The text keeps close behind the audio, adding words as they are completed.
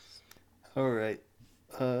All right.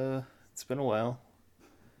 It's been a while.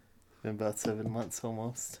 It's been about 7 months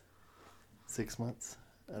almost. 6 months.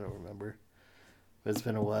 I don't remember. But it's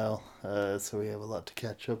been a while. So we have a lot to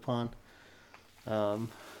catch up on. Um,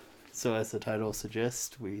 so as the title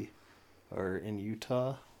suggests, we are in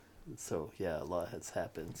Utah. So yeah, a lot has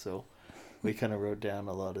happened. So we kind of wrote down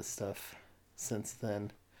a lot of stuff since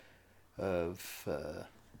then of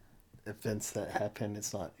events that happened.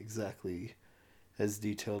 It's not exactly as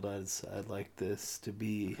detailed as I'd like this to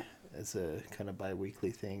be as a kind of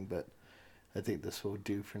bi-weekly thing, but I think this will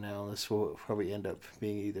do for now. This will probably end up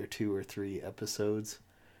being either 2 or 3 episodes,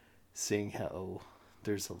 seeing how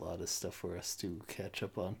there's a lot of stuff for us to catch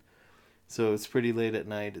up on. So it's pretty late at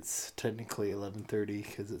night. It's technically 11:30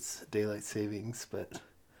 because it's daylight savings, but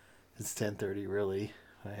it's 10:30 really.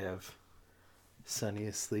 I have Sunny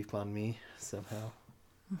asleep on me somehow,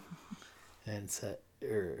 and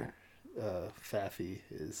Faffy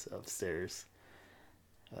is upstairs,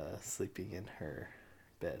 sleeping in her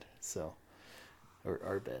bed. So, or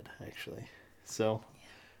our bed actually. So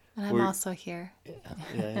And I'm we're also here. yeah,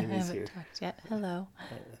 yeah, I Amy's haven't here. talked yet. Hello.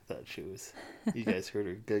 I thought she was. You guys heard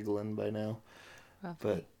her giggling by now,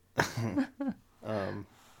 Probably. but um,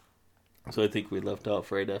 so I think we left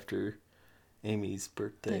off right after Amy's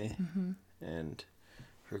birthday Mm-hmm. and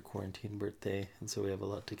her quarantine birthday, and so we have a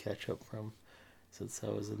lot to catch up from since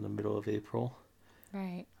that was in the middle of April.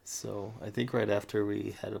 Right. So I think right after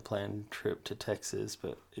we had a planned trip to Texas,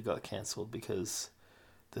 but it got canceled because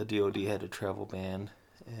the DoD had a travel ban,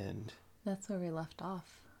 and That's where we left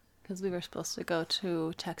off. Because we were supposed to go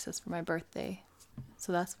to Texas for my birthday.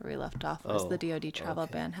 So that's where we left off, was the DoD travel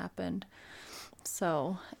okay. ban happened.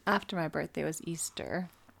 So after my birthday was Easter.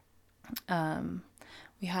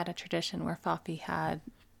 We had a tradition where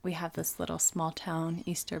we had this little small town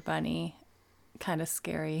Easter bunny, kind of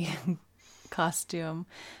scary costume,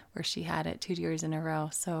 where she had it 2 years in a row.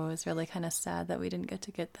 So it was really kind of sad that we didn't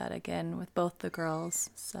get that again with both the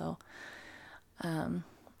girls. So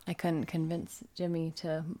I couldn't convince Jimmy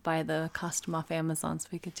to buy the costume off Amazon so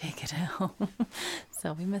we could take it home.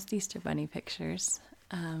 So we missed Easter bunny pictures.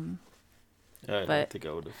 I don't But think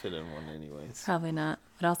I would have fit in one anyways. probably not.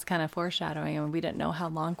 But also kind of foreshadowing, and we didn't know how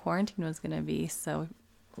long quarantine was going to be. So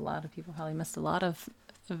a lot of people probably missed a lot of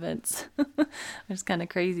events. It's kind of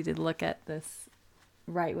crazy to look at this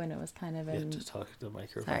right when it was kind of You have in. to talk to the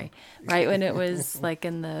microphone. Sorry. Right when it was like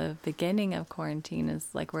in the beginning of quarantine is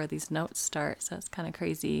like where these notes start. So it's kind of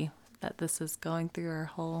crazy that this is going through our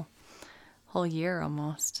whole year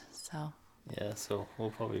almost. So. Yeah, so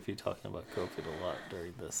we'll probably be talking about COVID a lot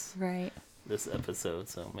during Right. this episode,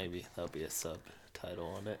 so maybe that'll be a subtitle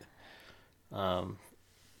on it.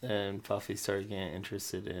 And Puffy started getting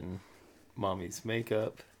interested in mommy's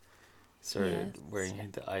makeup. Started Yes. wearing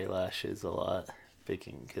the eyelashes a lot,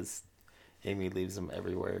 because Amy leaves them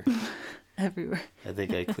everywhere. Everywhere. I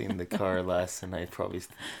think I cleaned the car last and I probably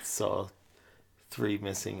saw 3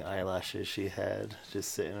 missing eyelashes she had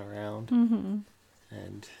just sitting around. Mm-hmm.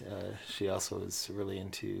 And she also is really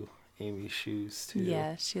into Amy's shoes too.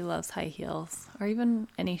 Yeah, she loves high heels or even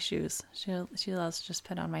any shoes. She loves to just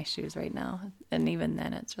put on my shoes right now, and even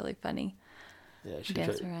then, it's really funny. Yeah,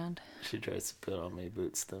 Dance around. she tries to put on my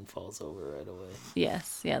boots, then falls over right away.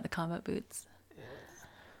 Yes, yeah, the combat boots. Yeah.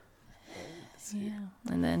 Yeah,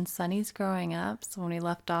 and then Sunny's growing up. So when we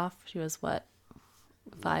left off, she was what,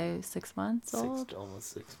 5-6 months old?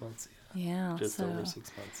 Almost 6 months. Yeah, Just so over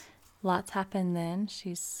 6 months. lots happened then.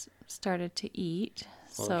 She's started to eat.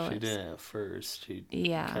 Well, so she it's- didn't at first. She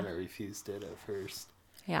Yeah. kind of refused it at first.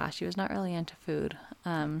 Yeah, she was not really into food.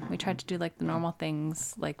 We tried to do like the normal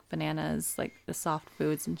things, like bananas, like the soft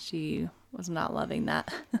foods, and she was not loving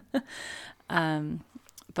that.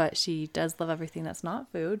 But she does love everything that's not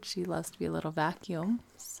food. She loves to be a little vacuum,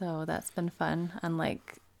 so that's been fun.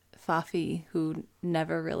 Unlike Fafi, who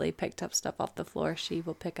never really picked up stuff off the floor, she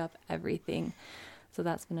will pick up everything. So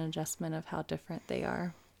that's been an adjustment of how different they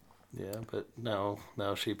are. Yeah, but now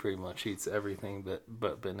she pretty much eats everything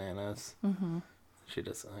but bananas. Mm-hmm. She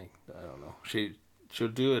doesn't like, I don't know. She'll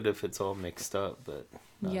do it if it's all mixed up, but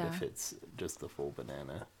not Yeah. if it's just the full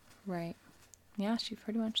banana. Right. Yeah, she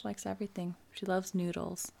pretty much likes everything. She loves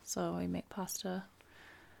noodles, so we make pasta,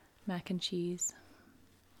 mac and cheese.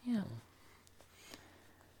 Yeah.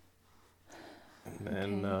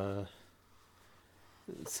 And then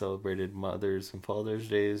celebrated Mother's and Father's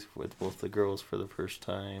Days with both the girls for the first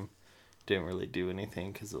time. Didn't really do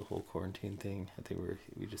anything because of the whole quarantine thing. I think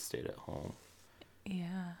we just stayed at home.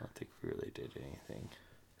 Yeah. I don't think we really did anything.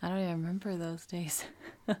 I don't even remember those days.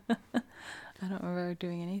 I don't remember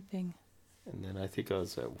doing anything. And then I think I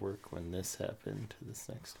was at work when this happened, this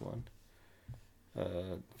next one.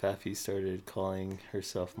 Faffy started calling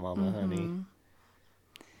herself Mama Honey.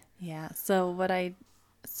 Yeah.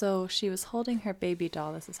 So she was holding her baby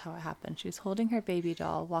doll. This is how it happened. She was holding her baby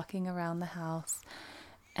doll, walking around the house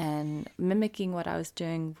and mimicking what I was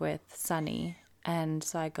doing with Sunny. And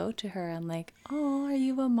so I go to her and like, "Oh, are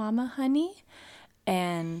you a Mama Honey?"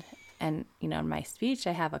 And in my speech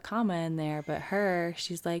I have a comma in there, but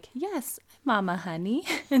she's like, "Yes, I'm Mama Honey."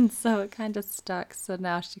 And so it kind of stuck. So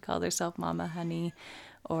now she calls herself Mama Honey,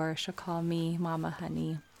 or she'll call me Mama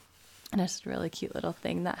Honey. And it's just a really cute little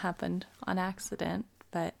thing that happened on accident,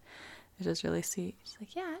 but it was really sweet. She's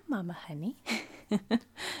like, "Yeah, I'm Mama Honey."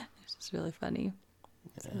 It's just really funny.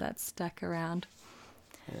 Yeah. So that stuck around.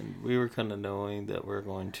 And we were kind of knowing that we're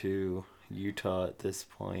going to Utah at this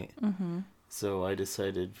point. So I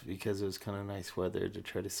decided, because it was kind of nice weather, to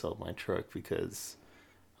try to sell my truck, because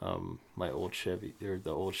my old Chevy, or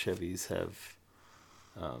the old Chevys have,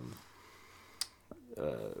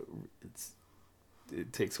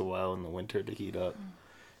 it takes a while in the winter to heat up.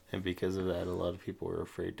 And because of that, a lot of people are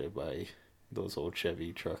afraid to buy those old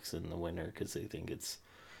Chevy trucks in the winter because they think it's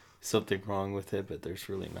something wrong with it, but there's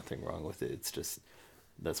really nothing wrong with it. It's just,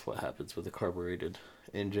 that's what happens with a carbureted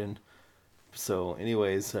engine. So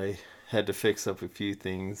anyways, I had to fix up a few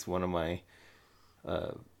things. One of my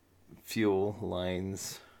fuel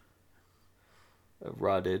lines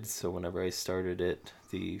rotted, so whenever I started it,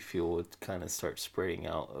 the fuel would kind of start spraying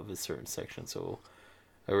out of a certain section. So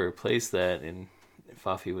I replaced that, and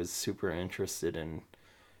Fafi was super interested in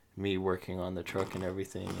me working on the truck and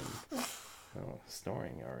everything, and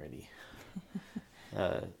snoring already.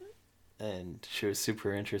 And she was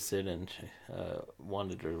super interested and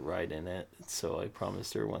wanted to ride in it. So I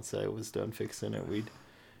promised her once I was done fixing it, we'd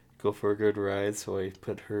go for a good ride. So I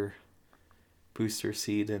put her booster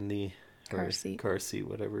seat in the car seat,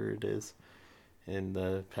 whatever it is, in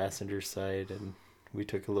the passenger side, and we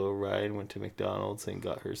took a little ride, went to McDonald's and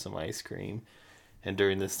got her some ice cream. And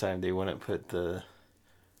during this time, they wouldn't put the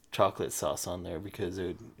chocolate sauce on there because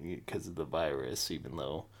of the virus. Even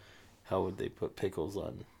though, how would they put pickles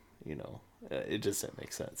on? It just didn't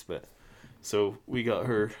make sense. But so we got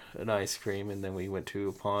her an ice cream, and then we went to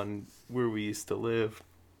a pond where we used to live.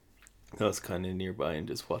 I was kind of nearby and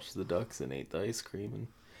just watched the ducks and ate the ice cream,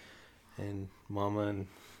 and Mama and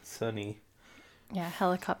Sunny. Yeah,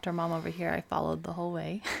 helicopter mom over here. I followed the whole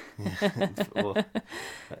way.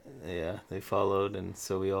 Yeah, they followed, and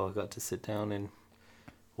so we all got to sit down and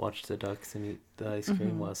watch the ducks and eat the ice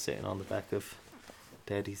cream while sitting on the back of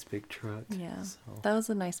Daddy's big truck. Yeah, so that was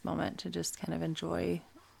a nice moment to just kind of enjoy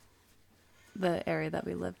the area that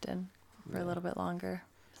we lived in for a little bit longer,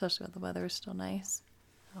 especially when the weather was still nice.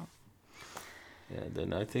 So. Yeah,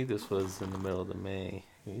 then I think this was in the middle of the May.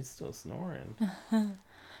 He's still snoring.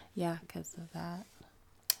 Yeah, because of that.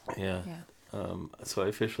 Yeah. So I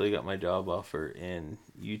officially got my job offer in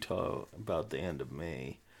Utah about the end of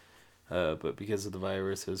May. But because of the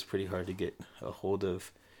virus, it was pretty hard to get a hold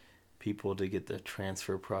of people to get the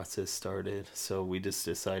transfer process started. So we just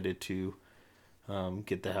decided to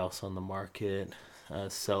get the house on the market,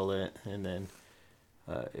 sell it, and then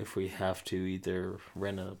if we have to, either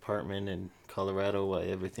rent an apartment in Colorado while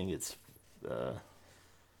everything gets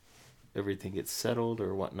settled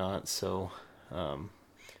or whatnot. So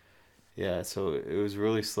so it was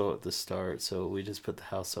really slow at the start, so we just put the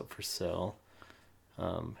house up for sale.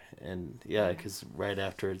 And yeah, because right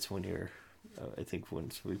after, it's when you're I think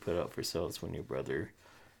once we put it up for sale, it's when your brother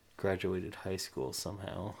graduated high school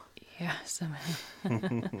somehow. Yeah, somehow.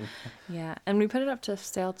 Yeah, and we put it up to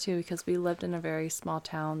sale too because we lived in a very small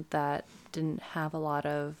town that didn't have a lot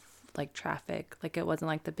of like traffic. Like, it wasn't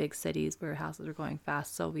like the big cities where houses were going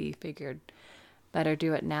fast, so we figured better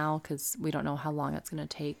do it now because we don't know how long it's going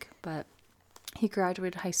to take. But he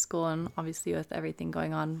graduated high school, and obviously with everything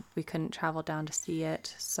going on, we couldn't travel down to see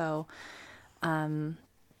it. So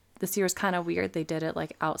this year was kind of weird. They did it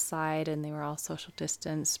like outside and they were all social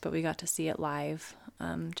distanced, but we got to see it live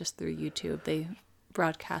just through YouTube. They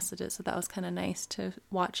broadcasted it, so that was kind of nice to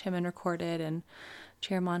watch him and record it and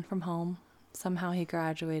cheer him on from home. Somehow he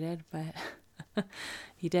graduated, but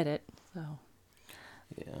he did it, so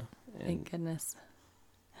yeah, thank goodness.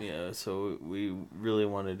 Yeah, so we really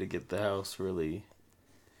wanted to get the house really,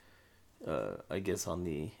 I guess on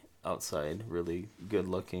the outside, really good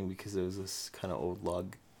looking, because it was this kind of old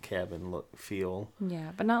log cabin look feel.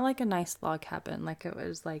 Yeah, but not like a nice log cabin. Like, it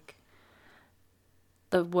was like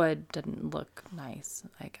the wood didn't look nice,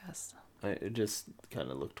 I guess. It just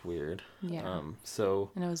kind of looked weird. Yeah. And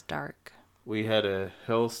it was dark. We had a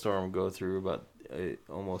hailstorm go through about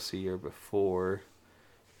almost a year before,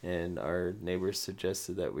 and our neighbors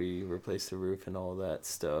suggested that we replace the roof and all that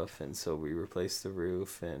stuff, and so we replaced the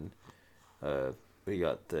roof, and we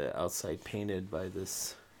got the outside painted by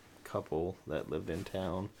this couple that lived in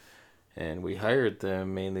town, and we hired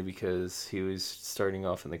them mainly because he was starting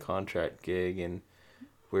off in the contract gig, and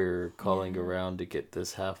we're calling around to get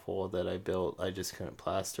this half wall that I built. I just couldn't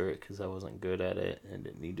plaster it because I wasn't good at it, and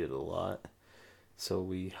it needed a lot. So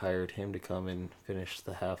we hired him to come and finish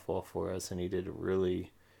the half wall for us, and he did a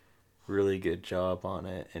really, really good job on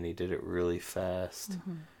it, and he did it really fast.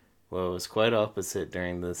 Mm-hmm. Well, it was quite opposite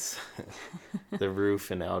during this, the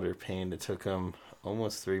roof and outer paint. It took him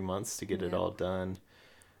almost 3 months to get it all done.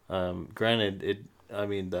 Granted,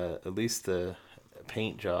 at least the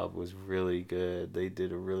paint job was really good. They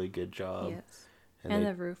did a really good job. Yes. And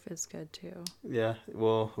the roof is good too. Yeah.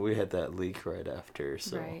 Well, we had that leak right after,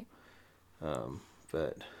 so. Right.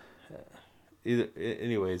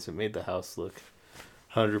 Anyways, it made the house look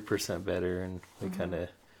 100% better, and we kind of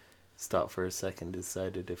stopped for a second,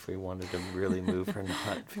 decided if we wanted to really move or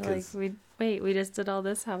not. Because we just did all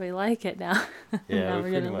this how we like it now. Yeah, now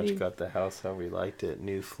we pretty much got the house how we liked it.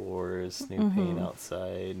 New floors, new paint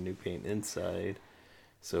outside, new paint inside.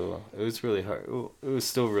 So it was really hard. It was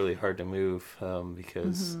still really hard to move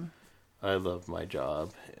because I love my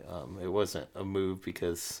job. It wasn't a move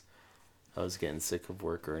because I was getting sick of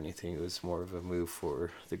work or anything. It was more of a move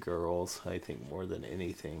for the girls, I think, more than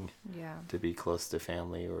anything. Yeah. To be close to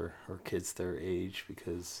family or kids their age,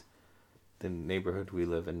 because the neighborhood we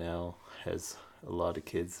live in now has a lot of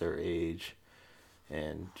kids their age,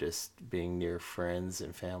 and just being near friends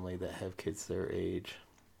and family that have kids their age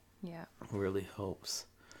really helps.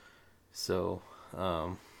 So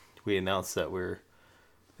we announced that we're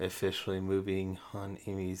officially moving on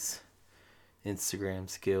Amy's Instagram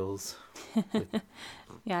skills.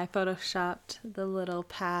 Yeah, I photoshopped the little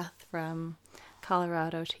path from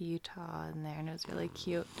Colorado to Utah in there, and it was really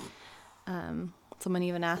cute. Someone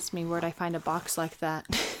even asked me where'd I find a box like that.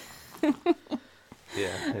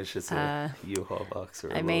 Yeah, it's just a U-Haul box or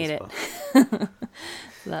a I made it.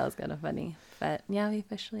 So that was kind of funny. But yeah, we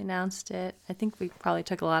officially announced it. I think we probably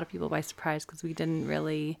took a lot of people by surprise because we didn't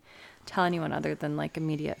really tell anyone other than like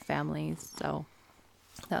immediate families. So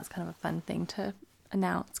that was kind of a fun thing to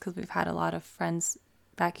announce because we've had a lot of friends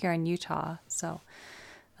back here in Utah. So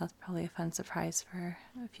that's probably a fun surprise for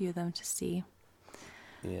a few of them to see.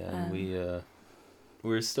 Yeah, and we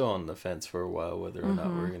were still on the fence for a while whether or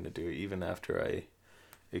not we were going to do it. Even after I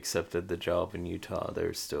accepted the job in Utah,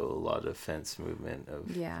 there's still a lot of fence movement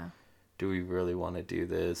of, do we really want to do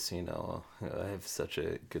this? You know, I have such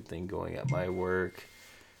a good thing going at my work.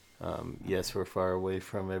 Yes, we're far away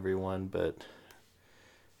from everyone, but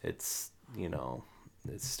it's, you know,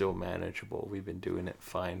 it's still manageable. We've been doing it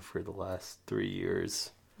fine for the last 3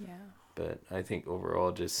 years. Yeah. But I think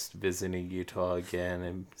overall just visiting Utah again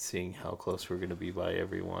and seeing how close we're going to be by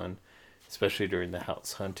everyone, especially during the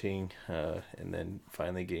house hunting, and then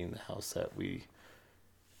finally getting the house that we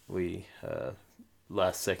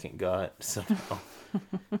last second got somehow.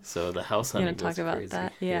 So the house hunting was crazy. Talk about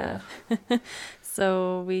that? Yeah.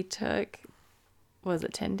 So we took, was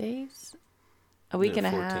it 10 days? A week and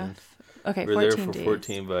 14. A half. Okay, we were 14 there for days.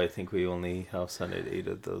 14, but I think we only house hunted 8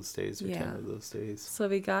 of those days or 10 of those days. So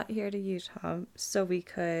we got here to Utah so we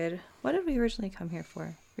could, what did we originally come here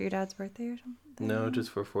for? For your dad's birthday or something? No,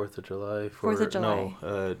 just for 4th of July. 4th of July.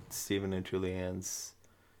 No, Stephen and Julianne's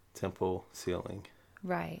temple sealing.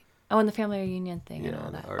 Right. Oh, and the family reunion thing and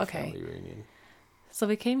all that. Our family reunion. So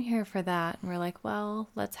we came here for that, and we're like, well,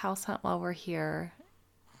 let's house hunt while we're here.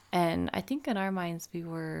 And I think in our minds we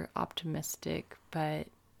were optimistic, but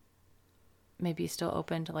maybe still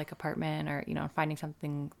open to like apartment or, you know, finding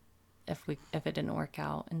something if it didn't work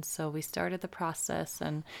out. And so we started the process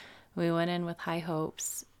and we went in with high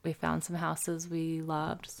hopes. We found some houses we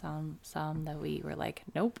loved, some that we were like,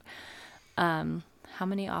 nope. How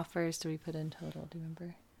many offers did we put in total? Do you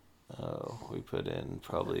remember? Oh, we put in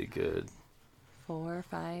probably a good 4 or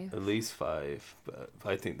 5. At least 5, but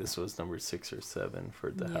I think this was number 6 or 7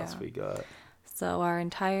 for the house we got. So our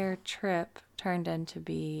entire trip turned into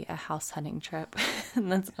be a house hunting trip,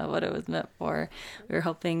 and that's not what it was meant for. We were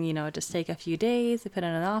hoping, you know, just take a few days, we put in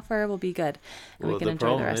an offer, we'll be good, and we can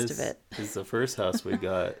enjoy the rest of it. Is the first house we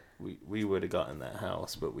got, we would have gotten that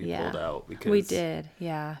house, but we pulled out because we did,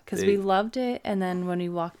 because we loved it, and then when we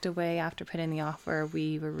walked away after putting the offer,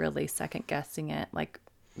 we were really second guessing it, like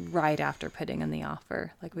right after putting in the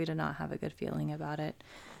offer. Like we did not have a good feeling about it.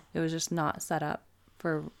 It was just not set up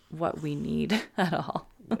for what we need at all.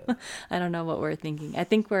 Yeah. I don't know what we're thinking. I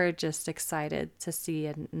think we're just excited to see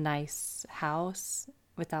a nice house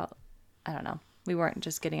without, I don't know. we weren't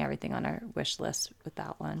just getting everything on our wish list with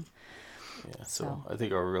that one. Yeah, so I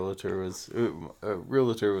think our realtor was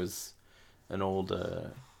an old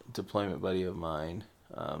deployment buddy of mine.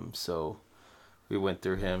 So we went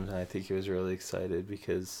through him, and I think he was really excited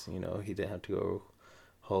because, you know, he didn't have to go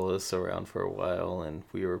haul us around for a while, and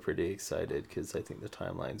we were pretty excited because I think the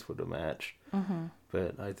timelines would have matched. Mm-hmm.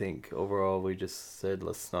 But I think overall we just said,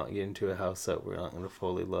 let's not get into a house that we're not going to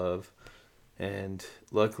fully love. And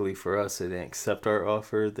luckily for us, they didn't accept our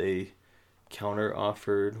offer. They counter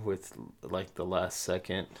offered with like the last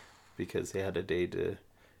second because they had a day to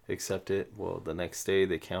accept it. Well, the next day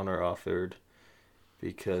they counter offered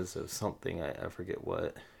because of something, I forget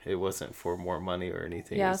what. It wasn't for more money or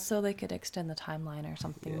anything. Yeah, so they could extend the timeline or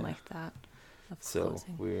something Yeah. like that. Of So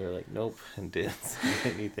closing. we were like, nope, and didn't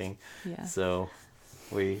say anything. Yeah. So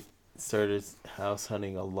we started house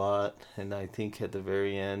hunting a lot, and I think at the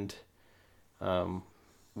very end,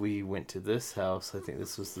 we went to this house. I think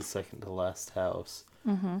this was the second to last house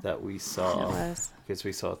Mm-hmm. that we It saw, was. because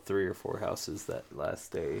we saw 3 or 4 houses that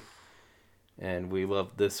last day, and we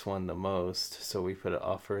loved this one the most. So we put an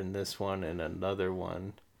offer in this one and another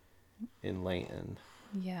one in Layton.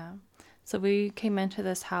 Yeah. So we came into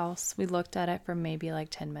this house. We looked at it for maybe like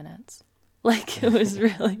 10 minutes. Like, it was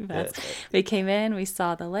really fast. We came in, we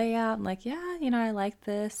saw the layout. I'm like, yeah, you know, I like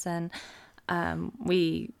this. And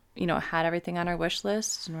we, you know, had everything on our wish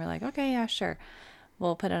list. And we're like, okay, yeah, sure.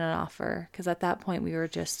 We'll put in an offer. Because at that point, we were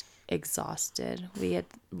just exhausted. We had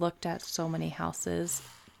looked at so many houses.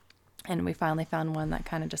 And we finally found one that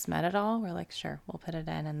kind of just met it all. We're like, sure, we'll put it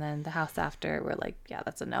in. And then the house after, we're like, yeah,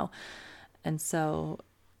 that's a no. And so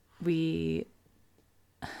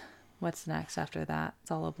what's next after that? It's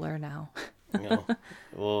all a blur now. You know,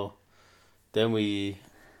 well, then we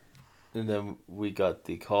got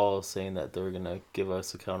the call saying that they were gonna give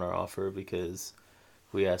us a counter offer because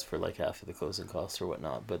we asked for like half of the closing costs or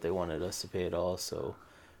whatnot, but they wanted us to pay it all. So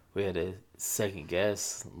we had a second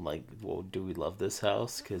guess, like, well, do we love this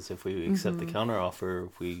house? Because if we accept the counter offer,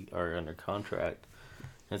 we are under contract.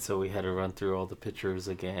 And so we had to run through all the pictures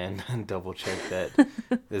again and double check that,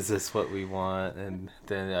 is this what we want? And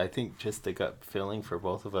then I think just the gut feeling for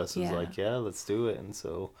both of us was Yeah. like, yeah, let's do it. And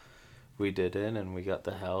so we did it, and we got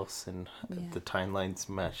the house, and Yeah. the timelines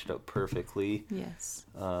matched up perfectly. Yes.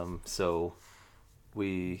 So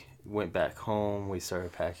we went back home, we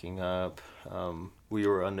started packing up. We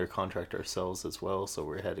were under contract ourselves as well, so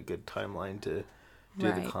we had a good timeline to do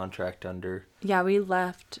Right. the contract under. Yeah, we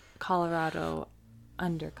left Colorado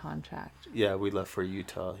under contract. Yeah, we left for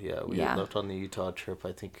Utah. Yeah, we Yeah. left on the Utah trip.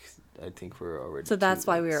 I think we're already. So that's 2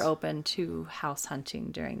 why we were weeks. open to house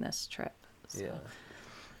hunting during this trip. So, Yeah.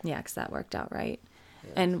 yeah, because that worked out right.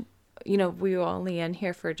 Yeah. And, you know, we were only in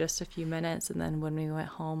here for just a few minutes. And then when we went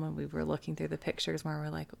home and we were looking through the pictures more, we're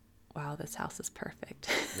like, wow, this house is perfect.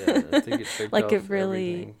 Yeah, I think it checked Like, off it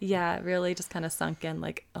really, everything. yeah, it really just kind of sunk in,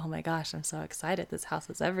 like, oh my gosh, I'm so excited. This house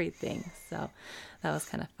is everything. So that was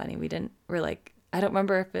kind of funny. We're like, I don't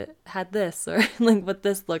remember if it had this or like what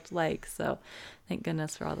this looked like. So thank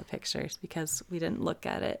goodness for all the pictures, because we didn't look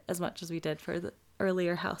at it as much as we did for the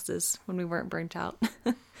earlier houses when we weren't burnt out.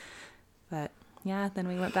 But yeah, then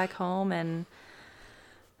we went back home and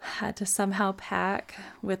had to somehow pack,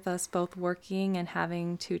 with us both working and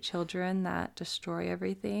having 2 children that destroy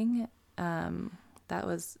everything. That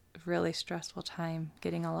was a really stressful time,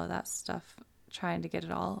 getting all of that stuff, trying to get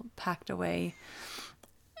it all packed away,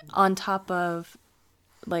 on top of,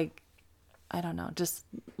 like, I don't know, just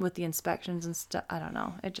with the inspections and stuff. I don't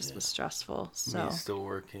know. It just was stressful. So Me still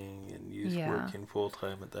working and you Yeah. working full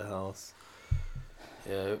time at the house.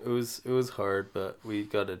 Yeah, it was hard, but we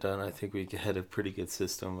got it done. I think we had a pretty good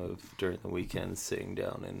system of during the weekends sitting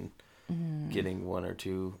down and getting 1 or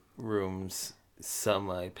 2 rooms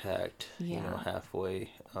semi-packed, Yeah. halfway.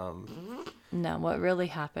 no, what really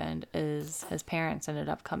happened is his parents ended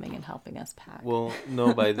up coming and helping us pack. Well,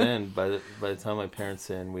 no, by then, by the time my parents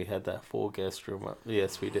in, we had that full guest room up.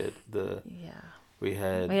 Yes, we did. Yeah. We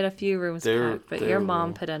had We had a few rooms Their- packed, but their your mom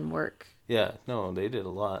room. put in work. Yeah, no, they did a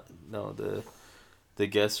lot. No, the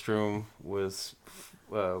guest room was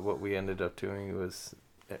what we ended up doing was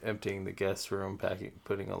emptying the guest room,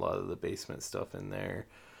 putting a lot of the basement stuff in there.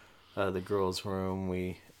 The girls' room,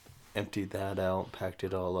 we emptied that out, packed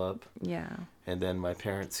it all up, Yeah. and then my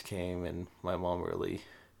parents came, and my mom really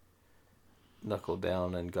knuckled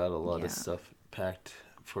down and got a lot Yeah. of stuff packed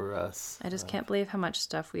for us. I just can't believe how much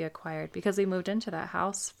stuff we acquired, because we moved into that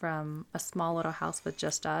house from a small little house with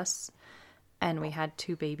just us, and we had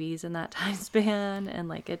 2 babies in that time span, and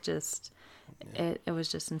like it just it was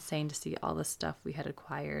just insane to see all the stuff we had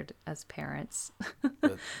acquired as parents.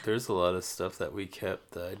 But there's a lot of stuff that we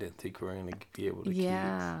kept that I didn't think we were going to be able to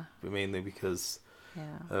Yeah. keep. Mainly because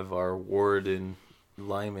Yeah. of our ward in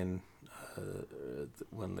Lyman,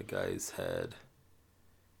 when the guys had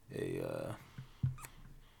a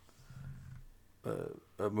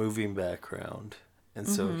moving background, and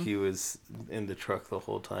so he was in the truck the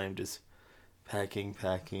whole time, just packing,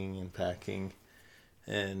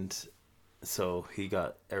 and so he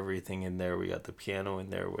got everything in there. We got the piano in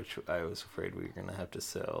there, which I was afraid we were gonna have to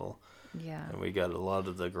sell, Yeah. and we got a lot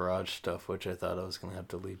of the garage stuff, which I thought I was gonna have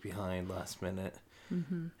to leave behind last minute.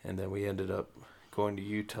 And then we ended up going to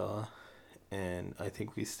Utah, and I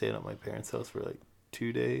think we stayed at my parents' house for like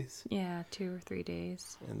 2 days. Yeah, 2 or 3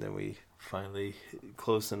 days. And then we finally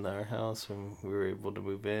closed in our house when we were able to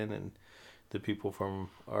move in, and the people from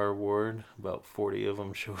our ward, about 40 of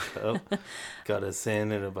them showed up, got us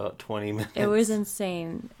in about 20 minutes. It was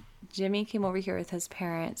insane. Jimmy came over here with his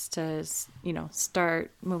parents to,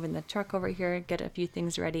 start moving the truck over here, get a few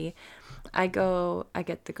things ready. I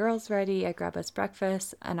get the girls ready, I grab us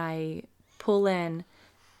breakfast, and I pull in,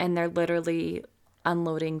 and they're literally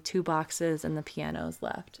unloading 2 boxes and the piano's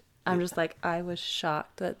left. I'm just like, I was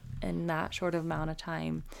shocked that in that short amount of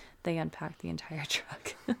time, they unpacked the entire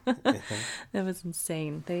truck. It was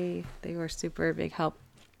insane. They were super big help.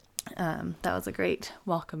 That was a great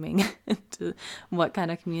welcoming to what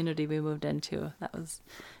kind of community we moved into. That was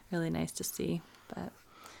really nice to see. But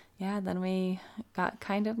yeah, then we got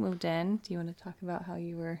kind of moved in. Do you want to talk about how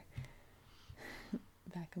you were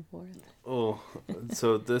back and forth? Oh,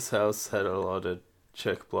 so this house had a lot of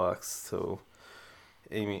check blocks. So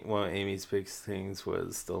one of Amy's big things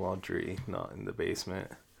was the laundry not in the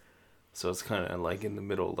basement. So it's kind of like in the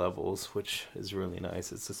middle levels, which is really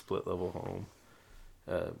nice. It's a split level home.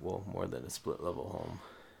 Well, more than a split level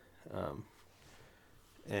home.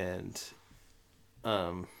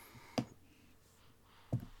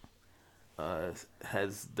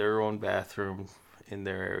 Has their own bathroom in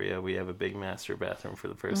their area. We have a big master bathroom for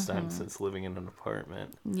the first time since living in an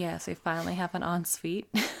apartment. Yes, we finally have an ensuite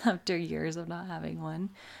after years of not having one.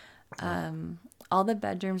 All the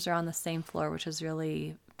bedrooms are on the same floor, which is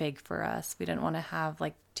really big for us. We didn't want to have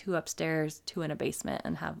like 2 upstairs, 2 in a basement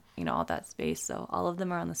and have, all that space. So all of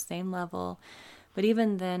them are on the same level. But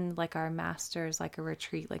even then, like our master's like a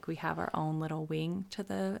retreat, like we have our own little wing to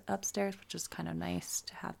the upstairs, which is kind of nice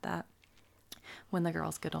to have that when the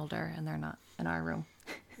girls get older and they're not in our room.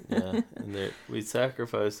 Yeah, and we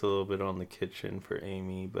sacrificed a little bit on the kitchen for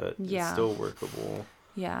Amy, but it's still workable.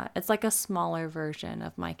 Yeah, it's like a smaller version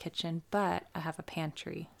of my kitchen, but I have a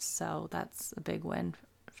pantry, so that's a big win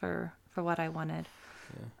for what I wanted.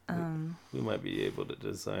 Yeah, we might be able to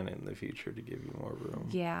design it in the future to give you more room.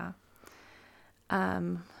 Yeah.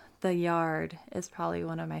 The yard is probably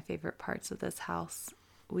one of my favorite parts of this house.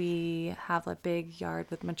 We have a big yard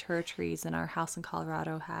with mature trees, and our house in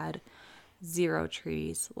Colorado had 0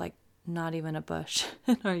 trees, like not even a bush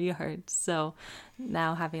in our yard. So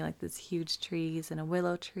now having like this huge trees and a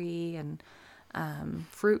willow tree and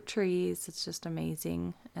fruit trees, it's just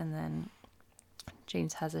amazing. And then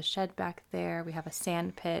James has a shed back there. We have a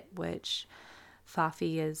sand pit, which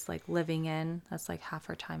Fafi is like living in. That's like half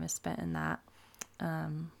her time is spent in that.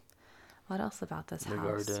 What else about this house? The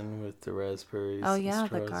garden with the raspberries. Oh yeah,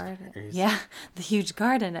 the garden. Yeah, the huge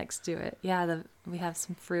garden next to it. Yeah, we have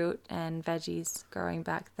some fruit and veggies growing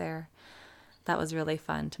back there. That was really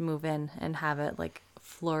fun to move in and have it like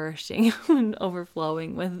flourishing and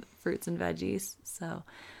overflowing with fruits and veggies. So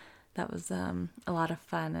that was a lot of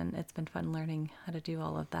fun, and it's been fun learning how to do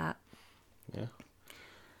all of that. Yeah.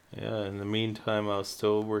 Yeah, in the meantime, I was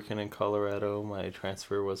still working in Colorado. My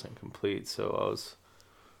transfer wasn't complete, so I was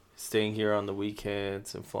staying here on the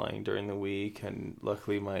weekends and flying during the week. And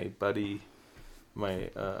luckily my buddy, my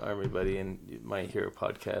Army buddy, and you might hear a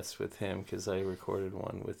podcast with him because I recorded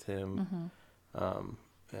one with him,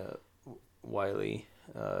 Wiley.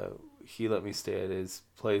 He let me stay at his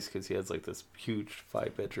place because he has like this huge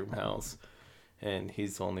 5-bedroom house, and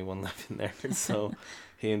he's the only one living there. So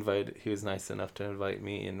he was nice enough to invite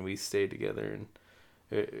me, and we stayed together, and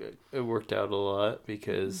it worked out a lot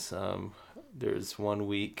because there's 1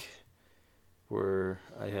 week where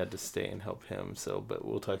I had to stay and help him. So, but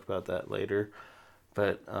we'll talk about that later.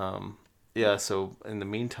 But yeah, so in the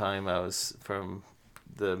meantime, I was from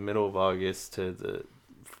the middle of August to the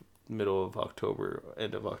middle of October,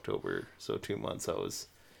 end of October. So 2 months I was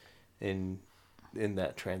in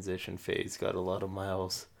that transition phase. Got a lot of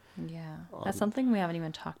miles. Yeah, that's something we haven't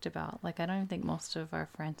even talked about. Like, I don't even think most of our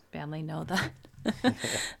friends and family know that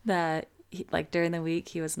that like during the week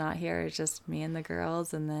he was not here. It was just me and the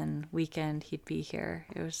girls, and then weekend he'd be here.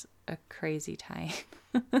 It was a crazy time.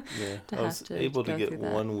 Yeah, I was able to get that.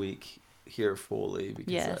 1 week here fully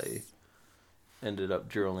because Yes. I ended up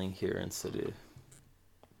drilling here instead of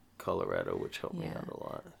Colorado, which helped me Yeah. out a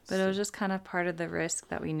lot. But it was just kind of part of the risk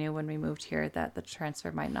that we knew when we moved here that the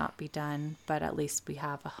transfer might not be done, but at least we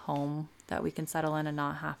have a home that we can settle in and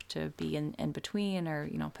not have to be in between, or,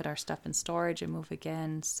 you know, put our stuff in storage and move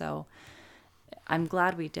again. So I'm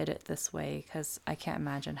glad we did it this way, because I can't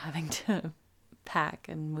imagine having to pack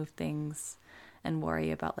and move things and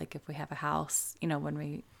worry about, like, if we have a house, you know, when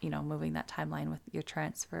we, you know, moving that timeline with your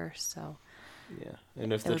transfer. So Yeah,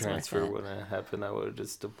 and if It the was worth transfer it. wouldn't have happened, I would have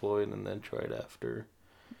just deployed and then tried after.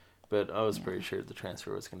 But I was pretty sure the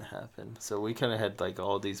transfer was going to happen. So we kind of had like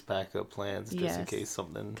all these backup plans just in Yes. case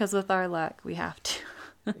something. because with our luck, we have to.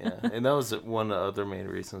 Yeah, and that was one of the other main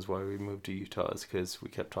reasons why we moved to Utah, is because we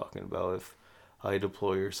kept talking about if I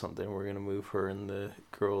deploy or something, we're going to move her and the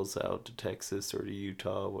girls out to Texas or to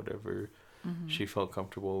Utah, whatever she felt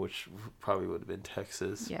comfortable, which probably would have been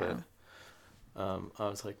Texas. Yeah. But I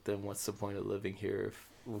was like, then what's the point of living here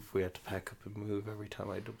if we have to pack up and move every time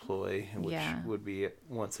I deploy, which Yeah. would be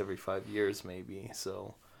once every 5 years maybe.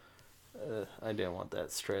 So I didn't want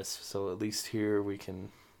that stress. So at least here we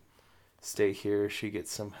can stay here. She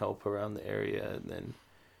gets some help around the area, and then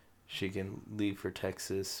she can leave for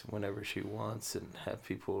Texas whenever she wants and have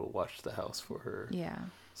people watch the house for her. Yeah.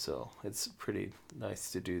 So it's pretty nice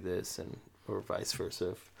to do this, and or vice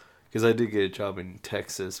versa. Because I did get a job in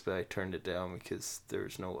Texas, but I turned it down because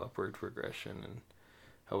there's no upward progression, and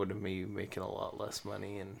I would have been making a lot less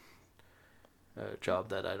money, and a job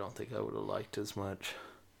that I don't think I would have liked as much.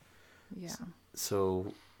 Yeah.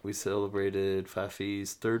 So we celebrated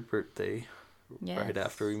Fafi's 3rd birthday Yes. right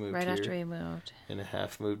after we moved Right here. after we moved. And a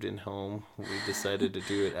half moved in home. We decided to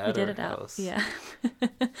do it We at did our it out. house. Yeah.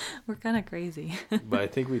 We're kind of crazy. But I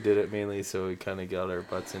think we did it mainly so we kind of got our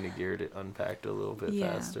butts into gear to unpack a little bit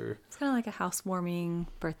Yeah. faster. It's kind of like a housewarming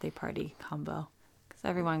birthday party combo, because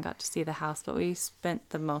everyone got to see the house, but we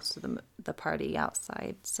spent the most of the party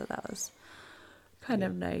outside, so that was kind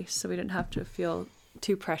of nice. So we didn't have to feel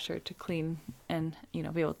too pressured to clean and, you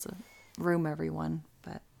know, be able to room everyone.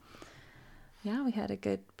 But yeah, we had a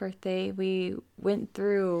good birthday. We went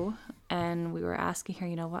through and we were asking her,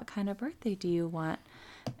 you know, what kind of birthday do you want?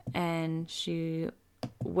 And she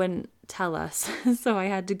wouldn't tell us. So I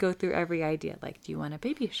had to go through every idea. Like, do you want a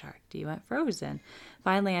baby shark? Do you want Frozen?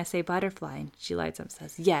 Finally, I say butterfly. And she lights up and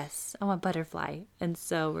says, yes, I want butterfly. And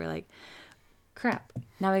so we're like, crap.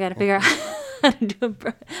 Now we got to figure out how to do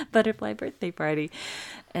a butterfly birthday party.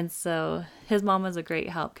 And so his mom was a great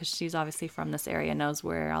help, because she's obviously from this area, knows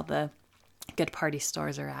where all the good party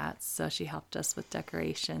stores are at. So she helped us with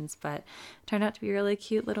decorations, but it turned out to be a really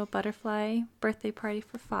cute little butterfly birthday party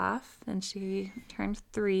for Faf. And she turned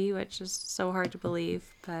 3, which is so hard to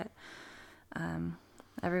believe. But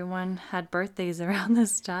everyone had birthdays around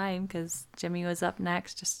this time, because Jimmy was up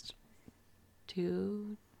next just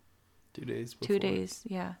 2 2 days before. 2 days.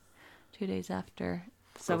 Yeah. 2 days after.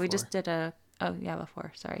 So we just did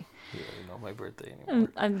before. Sorry. You don't know my birthday anymore.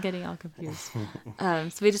 I'm getting all confused. So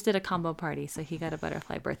we just did a combo party. So he got a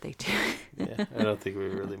butterfly birthday too. Yeah, I don't think we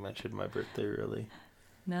really mentioned my birthday, really.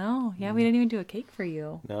 No, yeah, we didn't even do a cake for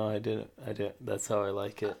you. No, I didn't. That's how I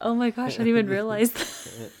like it. Oh my gosh, I didn't even realize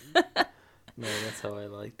that. No, that's how I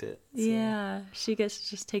liked it. So. Yeah, she gets to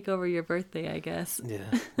just take over your birthday, I guess. Yeah,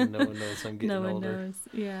 no one knows I'm getting No one older. knows.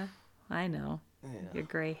 Yeah, I know. Yeah. Your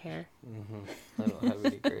gray hair. I don't have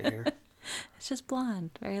any gray hair. It's just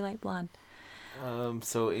blonde, very light blonde.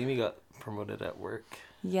 So Amy got promoted at work.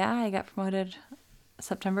 Yeah, I got promoted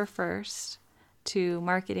September 1st to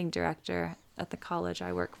marketing director at the college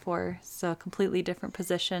I work for. So a completely different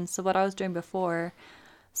position. So what I was doing before,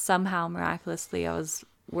 somehow miraculously, I was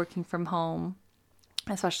working from home,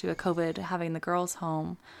 especially with COVID, having the girls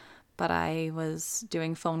home. But I was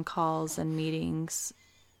doing phone calls and meetings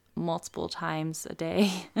multiple times a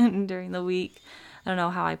day during the week. I don't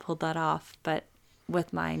know how I pulled that off, but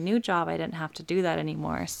with my new job, I didn't have to do that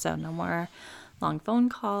anymore. So no more long phone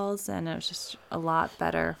calls, and it was just a lot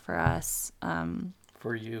better for us.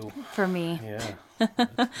 For you. For me, Yeah.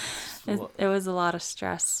 it was a lot of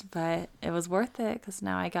stress, but it was worth it, because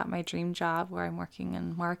now I got my dream job where I'm working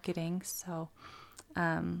in marketing. So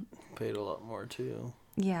Paid a lot more too.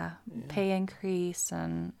 yeah, pay increase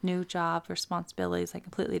and new job responsibilities, like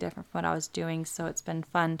completely different from what I was doing. So it's been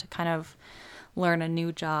fun to kind of learn a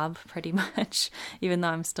new job pretty much, even though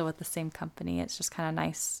I'm still with the same company. It's just kind of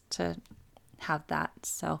nice to have that.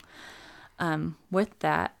 So with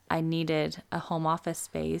that, I needed a home office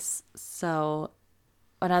space. So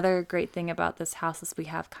another great thing about this house is we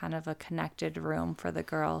have kind of a connected room for the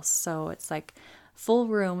girls. So it's like full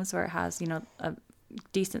rooms where it has, a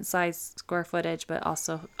decent sized square footage, but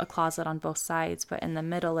also a closet on both sides. But in the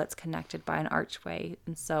middle, it's connected by an archway.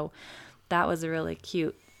 And so that was a really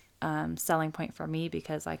cute selling point for me,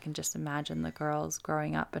 because I can just imagine the girls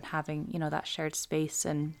growing up and having, that shared space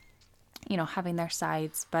and, having their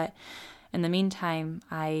sides. But in the meantime,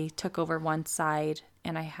 I took over one side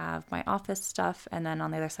and I have my office stuff. And then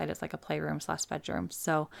on the other side, it's like a playroom / bedroom.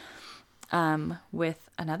 So with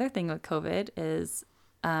another thing with COVID is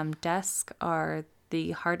desks are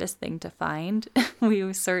the hardest thing to find.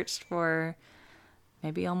 We searched for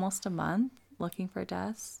maybe almost a month looking for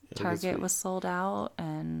desks. Yeah, Target was sold out,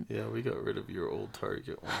 and yeah, we got rid of your old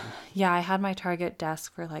Target one. Yeah, I had my Target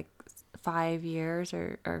desk for like 5 years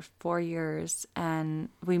or 4 years, and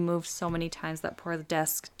we moved so many times that poor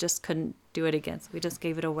desk just couldn't do it again. So we just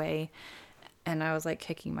gave it away. And I was like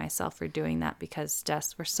kicking myself for doing that, because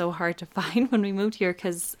desks were so hard to find when we moved here.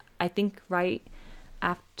 Because I think right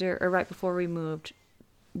before we moved,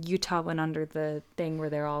 Utah went under the thing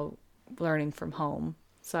where they're all learning from home.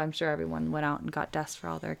 So I'm sure everyone went out and got desks for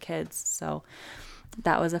all their kids. So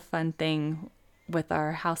that was a fun thing with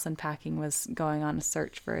our house unpacking, was going on a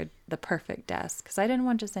search for the perfect desk. Because I didn't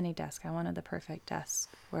want just any desk. I wanted the perfect desk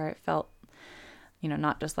where it felt,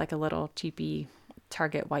 not just like a little cheapy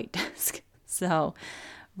Target white desk. So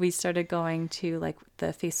we started going to like the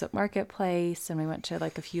Facebook Marketplace, and we went to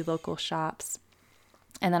like a few local shops.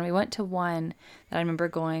 And then we went to one that I remember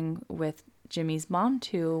going with Jimmy's mom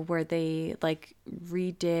to, where they like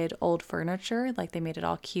redid old furniture. Like they made it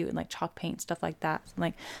all cute and like chalk paint, stuff like that. So I'm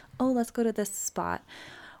like, oh, let's go to this spot.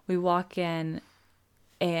 We walk in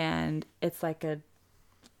and it's like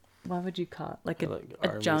what would you call it? Like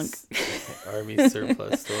a junk. Army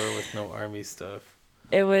surplus store with no army stuff.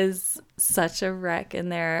 It was such a wreck in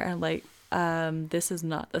there. And like, this is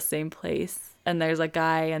not the same place. And there's a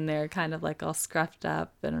guy in there kind of like all scruffed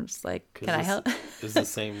up, and I'm just like, can I help? It's the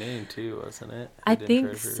same name too, wasn't it? I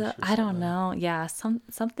think so. I don't know. Yeah,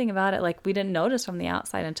 something about it. Like we didn't notice from the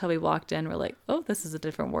outside until we walked in. We're like, oh, this is a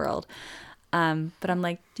different world. But I'm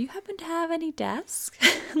like, do you happen to have any desks?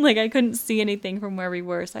 Like I couldn't see anything from where we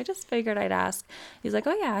were. So I just figured I'd ask. He's like,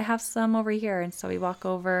 oh yeah, I have some over here. And so we walk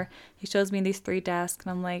over, he shows me these 3 desks,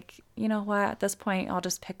 and I'm like, you know what? At this point, I'll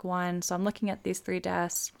just pick one. So I'm looking at these 3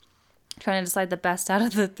 desks, trying to decide the best out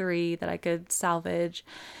of the 3 that I could salvage.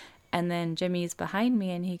 And then Jimmy's behind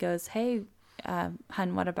me and he goes, hey,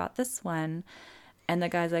 hun, what about this one? And the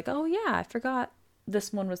guy's like, oh yeah, I forgot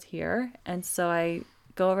this one was here. And so I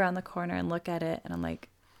go around the corner and look at it, and I'm like,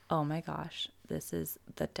 oh my gosh, this is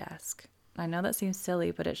the desk. I know that seems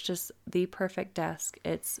silly, but it's just the perfect desk.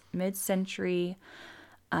 It's mid-century.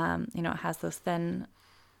 It has those thin,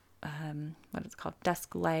 what it's called,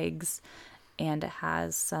 desk legs. And it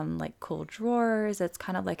has some like cool drawers. It's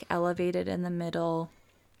kind of like elevated in the middle.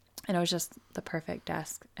 And it was just the perfect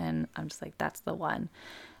desk. And I'm just like, that's the one.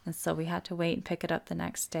 And so we had to wait and pick it up the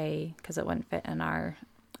next day because it wouldn't fit in our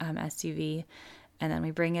SUV. And then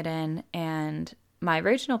we bring it in. And my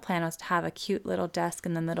original plan was to have a cute little desk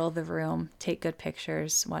in the middle of the room, take good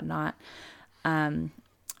pictures, whatnot.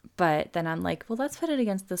 But then I'm like, well, let's put it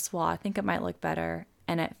against this wall. I think it might look better.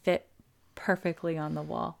 And it fit perfectly on the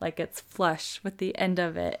wall. Like it's flush with the end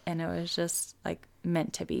of it. And it was just like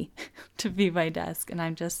meant to be, to be my desk. And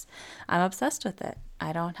I'm obsessed with it.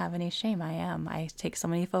 I don't have any shame. I am. I take so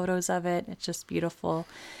many photos of it. It's just beautiful.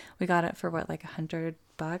 We got it for what, like $100,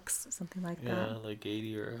 something like that. Yeah, like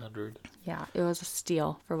 80 or 100. Yeah, it was a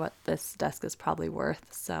steal for what this desk is probably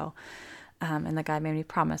worth. So, and the guy made me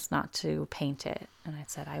promise not to paint it. And I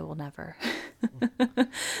said, I will never.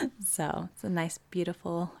 So it's a nice,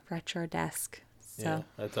 beautiful retro desk. So.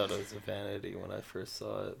 Yeah, I thought it was a vanity when I first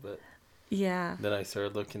saw it, but yeah. Then I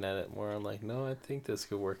started looking at it more. I'm like, no, I think this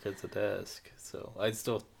could work as a desk. So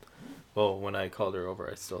when I called her over,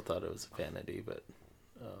 I still thought it was a vanity, but.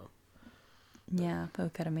 Yeah, but we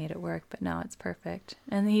could have made it work, but no, it's perfect.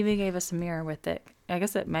 And he even gave us a mirror with it. I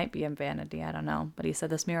guess it might be a vanity, I don't know. But he said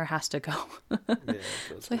this mirror has to go.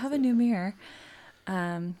 So we have a new mirror.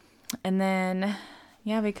 And then,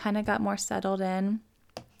 yeah, we kind of got more settled in.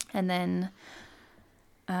 And then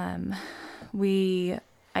I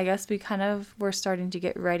guess we kind of were starting to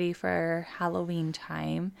get ready for Halloween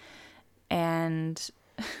time. And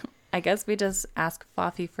I guess we just ask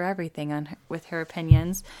Fafi for everything with her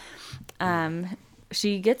opinions.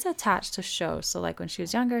 She gets attached to shows. So like when she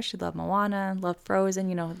was younger, she loved Moana, loved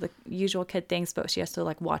Frozen, the usual kid things, but she has to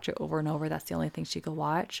like watch it over and over. That's the only thing she could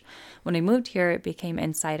watch. When we moved here, it became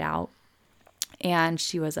Inside Out. and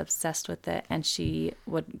she was obsessed with it, and she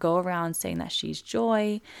would go around saying that she's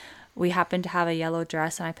Joy. We happened to have a yellow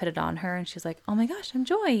dress, and I put it on her, and she's like, oh my gosh, I'm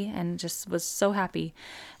Joy, and just was so happy.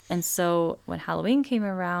 And so when Halloween came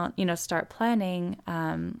around, start planning,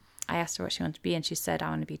 I asked her what she wanted to be, and she said, I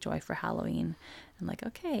want to be Joy for Halloween. I'm like,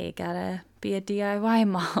 okay, gotta be a DIY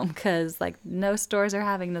mom, because like no stores are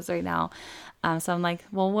having this right now. So I'm like,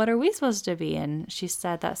 well, what are we supposed to be? And she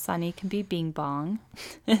said that Sunny can be Bing Bong.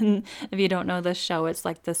 And if you don't know the show, it's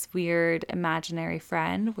like this weird imaginary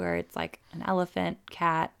friend where it's like an elephant,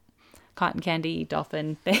 cat, cotton candy,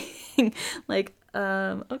 dolphin thing. Like,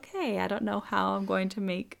 okay, I don't know how I'm going to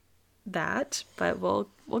make that, but we'll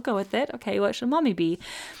go with it. Okay, what should mommy be?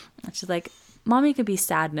 And she's like, mommy could be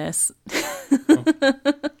Sadness.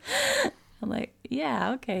 I'm like,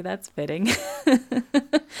 yeah, okay, that's fitting.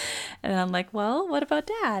 And I'm like, well, what about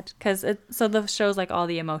Dad? Because so the show's like all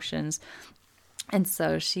the emotions. And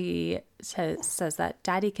so she says that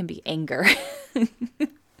Daddy can be Anger.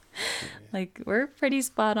 Like, we're pretty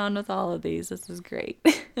spot on with all of these. This is great.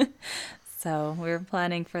 So we're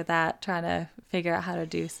planning for that, trying to figure out how to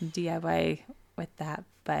do some DIY with that.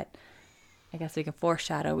 But I guess we can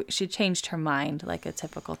foreshadow. She changed her mind like a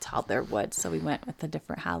typical toddler would. So we went with a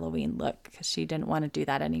different Halloween look because she didn't want to do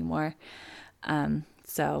that anymore.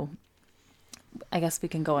 So I guess we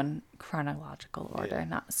can go in chronological order,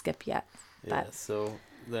 not skip yet. Yeah, so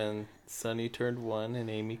then Sunny turned 1 and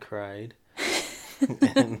Amy cried.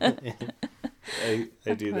 I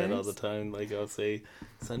do that all the time. Like, I'll say,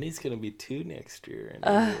 Sunny's going to be 2 next year. And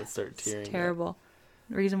Amy will start tearing. It's terrible.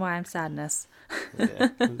 Reason why I'm Sadness. Yeah.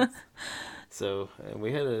 So, and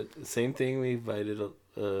we had the same thing. We invited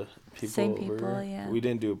people Same over. people, yeah. We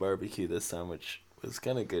didn't do a barbecue this time, which was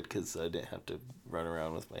kind of good because I didn't have to run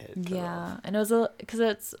around with my head cut off. And it was because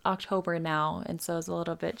it's October now, and so it's a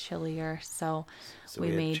little bit chillier. So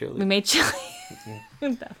we made chili.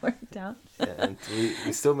 That worked out. Yeah, and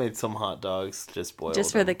we still made some hot dogs, just boiled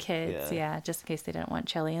just for them. the kids, just in case they didn't want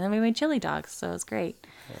chili. And then we made chili dogs, so it was great.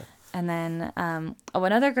 Yeah. And then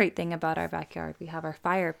another great thing about our backyard, we have our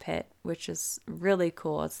fire pit, which is really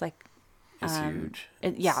cool. It's like it's huge.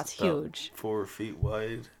 It's huge. 4 feet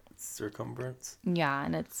wide circumference. Yeah,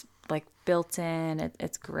 and it's like built in.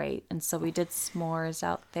 It's great. And so we did s'mores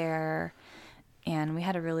out there, and we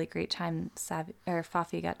had a really great time.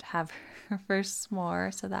 Fafi got to have her first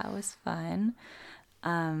s'more, so that was fun.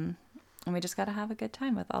 And we just got to have a good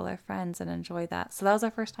time with all our friends and enjoy that. So that was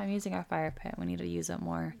our first time using our fire pit. We need to use it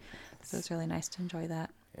more. So it was really nice to enjoy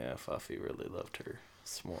that. Yeah, Fafi really loved her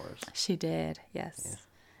s'mores. She did, yes. Yeah.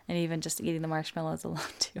 And even just eating the marshmallows alone,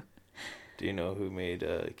 too. Do you know who made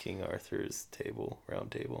King Arthur's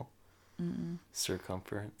round table? Mm-mm.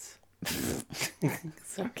 Circumference.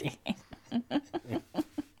 Sorry.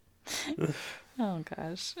 Oh,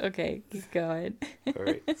 gosh. Okay, keep going. All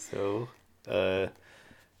right,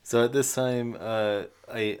 so at this time,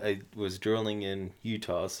 I was drilling in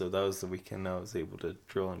Utah, so that was the weekend I was able to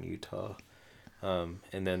drill in Utah. And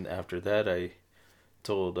then after that, I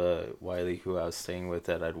told Wiley, who I was staying with,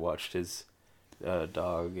 that I'd watched his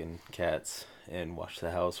dog and cats and watched the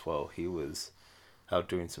house while he was out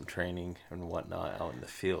doing some training and whatnot out in the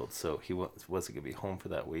field. So he wasn't going to be home for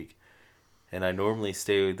that week. And I normally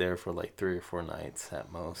stay there for like 3 or 4 nights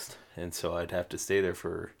at most. And so I'd have to stay there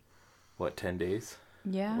for, 10 days?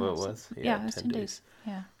 Yeah. What it was? Yeah, it was 10 days.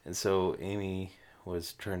 Yeah. And so Amy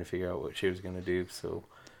was trying to figure out what she was going to do. So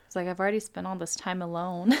it's like, I've already spent all this time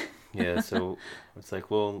alone. Yeah, so it's like,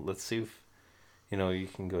 well, let's see if, you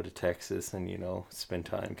can go to Texas and, spend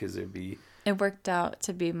time because it'd be... It worked out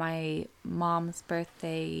to be my mom's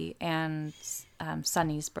birthday and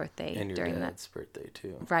Sunny's birthday. And your dad's birthday,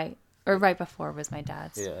 too. Right. Or right before was my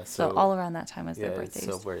dad's. Yeah. So all around that time was their birthdays. Yeah,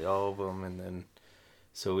 celebrate all of them. And then,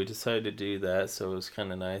 so we decided to do that. So it was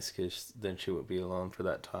kind of nice because then she would be alone for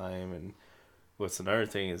that time. And what's another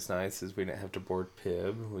thing is nice is we didn't have to board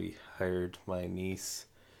Pib. We hired my niece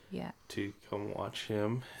to come watch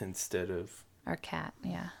him instead of... Our cat,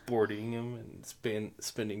 boarding him and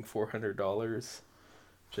spending $400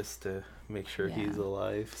 just to make sure he's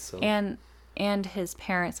alive. So and his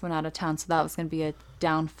parents went out of town, so that was going to be a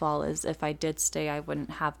downfall. Is if I did stay, I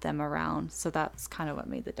wouldn't have them around. So that's kind of what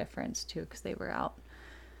made the difference too, because they were out.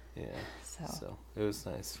 Yeah. So it was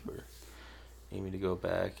nice for Amy to go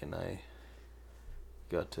back, and I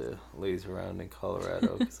got to laze around in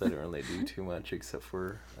Colorado because I didn't really do too much except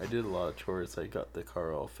for I did a lot of chores. I got the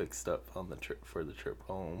car all fixed up on the trip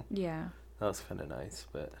home. Yeah, that was kind of nice,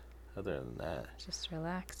 but other than that, just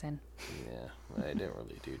relaxing. Yeah, I didn't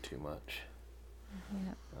really do too much.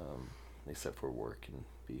 Yeah. Except for work and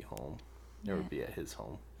be home or be at his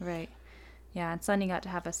home. Right. Yeah, and Sunny got to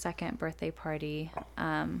have a second birthday party.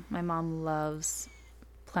 My mom loves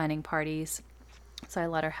planning parties, so I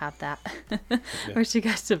let her have that, where she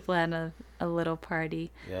got to plan a little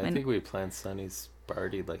party. Yeah, I think we planned Sunny's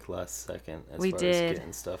party like last second as We far did. as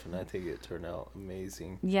getting stuff, and I think it turned out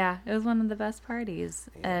amazing. Yeah, it was one of the best parties.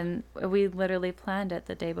 Yeah. And we literally planned it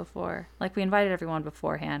the day before. Like, we invited everyone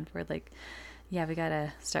beforehand. We're like, yeah, we got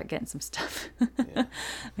to start getting some stuff. Yeah.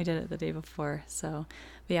 We did it the day before. So,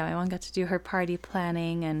 but yeah, my mom got to do her party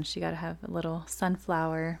planning, and she got to have a little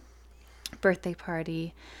sunflower birthday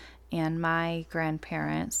party. And my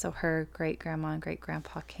grandparents, so her great grandma and great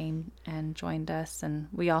grandpa, came and joined us. And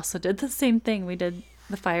we also did the same thing. We did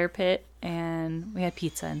the fire pit, and we had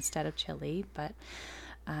pizza instead of chili. But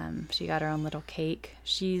she got her own little cake.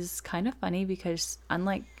 She's kind of funny because,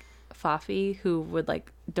 unlike Fafi, who would like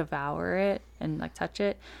devour it and like touch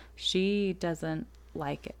it, she doesn't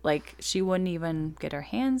like it. Like, she wouldn't even get her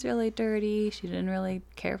hands really dirty. She didn't really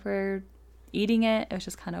care for eating it. It was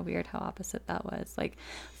just kind of weird how opposite that was. Like,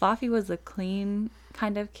 Fafi was a clean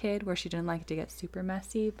kind of kid where she didn't like to get super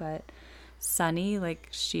messy, but Sunny, like,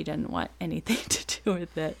 she didn't want anything to do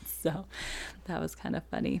with it. So that was kind of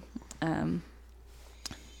funny.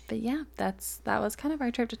 But yeah, that was kind of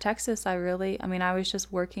our trip to Texas. I was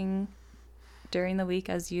just working during the week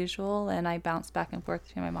as usual, and I bounced back and forth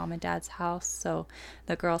between my mom and dad's house so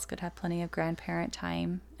the girls could have plenty of grandparent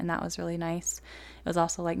time, and that was really nice. It was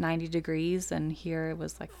also like 90 degrees, and here it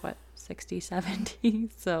was like, 60, 70,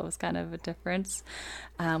 so it was kind of a difference,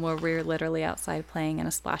 where we were literally outside playing in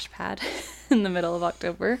a splash pad in the middle of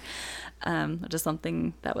October, which is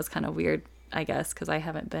something that was kind of weird, I guess, because I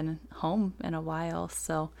haven't been home in a while,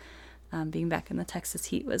 so being back in the Texas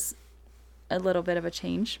heat was a little bit of a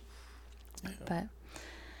change. Yeah. But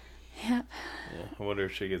yeah, I wonder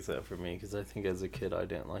if she gets that for me, because I think as a kid I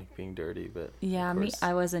didn't like being dirty, but yeah,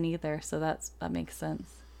 I wasn't either, so that makes sense.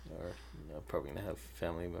 Or probably gonna have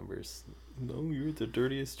family members, no, you're the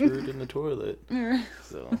dirtiest turd in the toilet.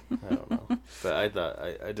 So I don't know, but I thought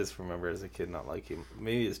I just remember as a kid not liking,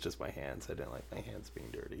 maybe it's just my hands, I didn't like my hands being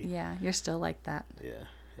dirty. Yeah, you're still like that. Yeah.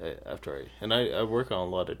 I work on a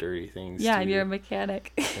lot of dirty things. Yeah, too. and you're a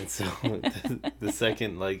mechanic. And so the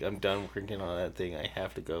second like I'm done working on that thing, I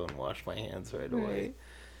have to go and wash my hands right away. Right.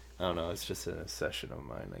 I don't know, it's just an obsession of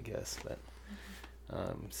mine, I guess. But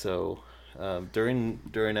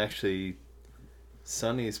during actually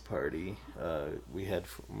Sunny's party, we had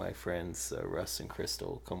my friends Russ and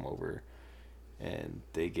Crystal come over, and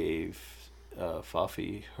they gave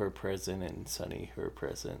Fafi her present and Sunny her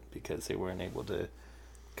present because they weren't able to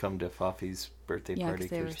come to Fafi's birthday party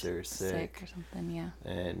because they were sick or something. Yeah,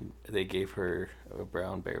 and they gave her a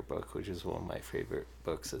Brown Bear book, which is one of my favorite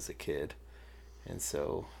books as a kid, and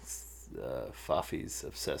so Fafi's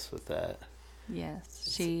obsessed with that. Yes,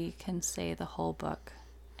 she can say the whole book,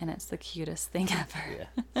 and it's the cutest thing ever.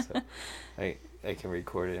 Yeah, so I can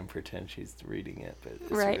record it and pretend she's reading it, but it's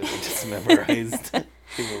Right. really just memorized.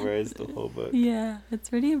 She memorized the whole book. Yeah, it's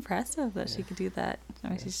pretty impressive that she Yeah. could do that. I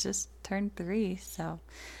mean, Yeah. she's just turned 3, so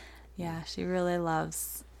yeah, she really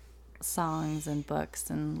loves songs and books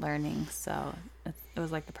and learning. So it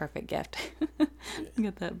was like the perfect gift.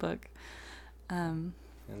 Get that book. And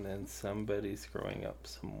then somebody's growing up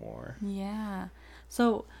some more. Yeah.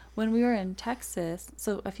 So when we were in Texas,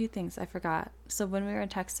 so a few things I forgot. So when we were in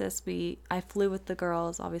Texas, I flew with the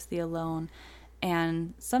girls, obviously alone.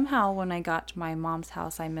 And somehow when I got to my mom's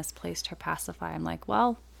house, I misplaced her pacifier. I'm like,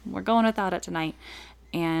 well, we're going without it tonight.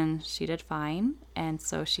 And she did fine. And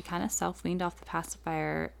so she kind of self-weaned off the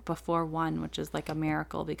pacifier before 1, which is like a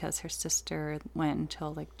miracle because her sister went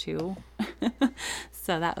until like 2.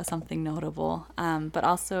 So that was something notable. But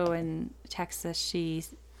also in Texas,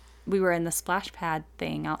 we were in the splash pad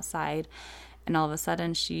thing outside, and all of a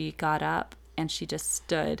sudden she got up and she just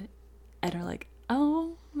stood, and we're like,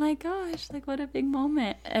 oh my gosh, like what a big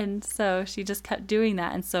moment. And so she just kept doing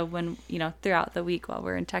that. And so when, throughout the week while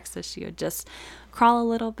we're in Texas, she would just crawl a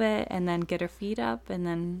little bit and then get her feet up and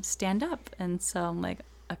then stand up. And so I'm like,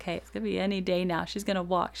 okay, it's gonna be any day now. She's gonna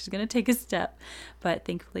walk, she's gonna take a step. But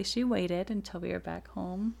thankfully she waited until we were back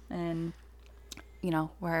home and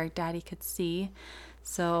where Daddy could see.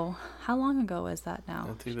 So how long ago was that now?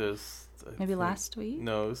 I think that was maybe last week.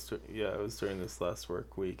 No, it was during this last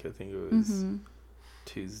work week. I think it was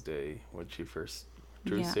Tuesday when she first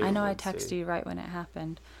drew. Yeah, I know. I texted you right when it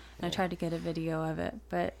happened, and I tried to get a video of it.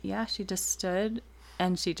 But yeah, she just stood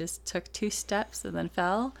and she just took 2 steps and then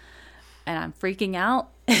fell, and I'm freaking out.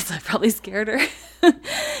 So I probably scared her.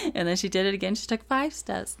 And then she did it again. She took 5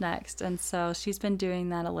 steps next, and so she's been doing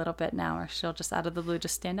that a little bit now, where she'll just out of the blue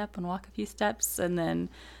just stand up and walk a few steps, and then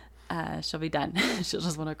she'll be done. She'll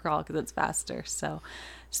just want to crawl because it's faster. So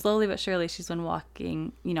slowly but surely, she's been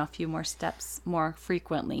walking, a few more steps more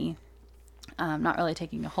frequently. Not really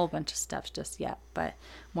taking a whole bunch of steps just yet, but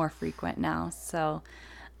more frequent now. So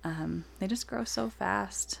they just grow so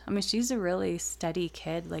fast. I mean, she's a really steady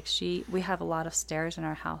kid. Like we have a lot of stairs in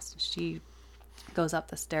our house. She goes up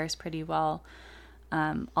the stairs pretty well.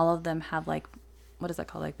 All of them have like, what is that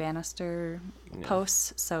called? Like banister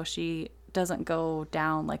posts. So she doesn't go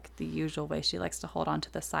down like the usual way. She likes to hold on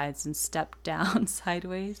to the sides and step down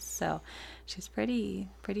sideways. So she's pretty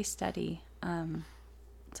steady.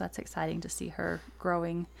 So that's exciting to see her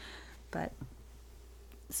growing. But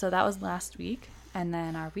so that was last week. And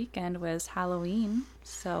then our weekend was Halloween.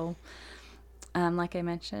 So like I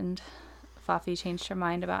mentioned, Fafi changed her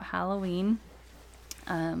mind about Halloween.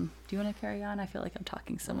 Do you want to carry on? I feel like I'm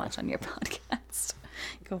talking so much on your podcast.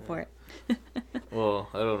 Go for it. Well,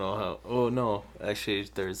 I don't know how. Oh, no. Actually,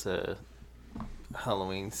 there's a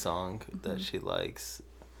Halloween song that she likes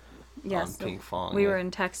on Pink Fong. We were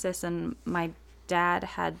in Texas, and my dad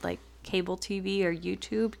had like cable TV or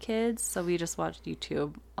YouTube Kids, so we just watched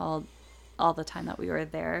YouTube all the time that we were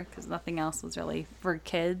there because nothing else was really for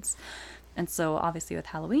kids. And so obviously with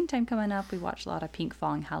Halloween time coming up, we watched a lot of Pink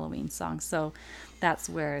Fong Halloween songs. So that's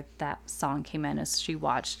where that song came in, as she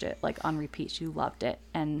watched it like on repeat. She loved it.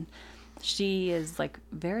 And she is like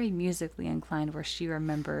very musically inclined, where she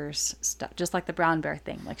remembers stuff, just like the Brown Bear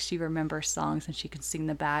thing. Like she remembers songs and she can sing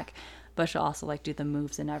the back, but she'll also like do the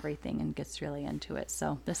moves and everything and gets really into it.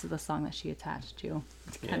 So this is the song that she attached to.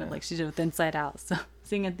 It's kind of like she did with Inside Out. So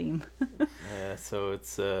sing a theme. Yeah, so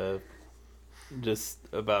it's just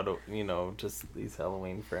about, just these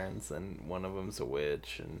Halloween friends, and one of them's a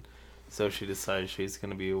witch, and so she decides she's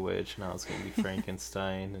going to be a witch, and I was going to be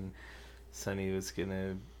Frankenstein, and Sunny was going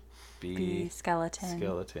to be skeleton,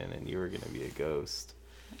 and you were going to be a ghost.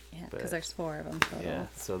 Yeah, because there's 4 of them total. Yeah,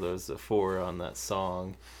 so there's the 4 on that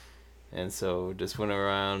song, and so just went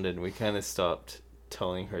around, and we kind of stopped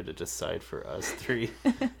telling her to decide for us 3,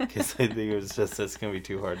 because I think it was just, that's going to be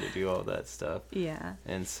too hard to do all that stuff. Yeah.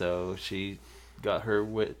 And so she got her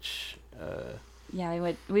witch.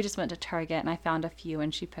 Yeah, we just went to Target, and I found a few,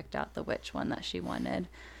 and she picked out the witch one that she wanted.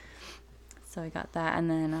 So we got that, and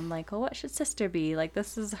then I'm like, well, what should sister be? Like,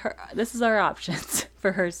 this is our options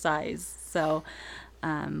for her size. So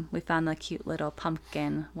we found the cute little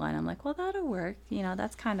pumpkin one. I'm like, well, that'll work.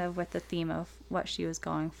 That's kind of with the theme of what she was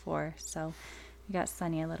going for. So we got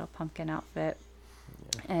Sunny a little pumpkin outfit.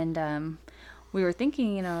 Yeah. And we were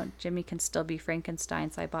thinking, Jimmy can still be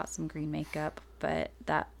Frankenstein, so I bought some green makeup, but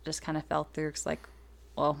that just kind of fell through because, like,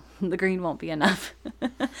 well, the green won't be enough.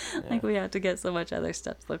 Like, we have to get so much other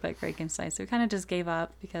stuff to look like Frankenstein. So we kind of just gave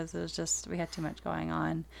up because it was just, we had too much going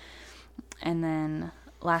on. And then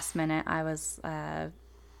last minute, I was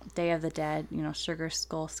Day of the Dead, sugar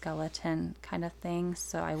skull skeleton kind of thing.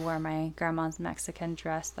 So I wore my grandma's Mexican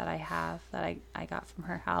dress that I have, that I got from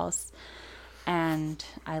her house. And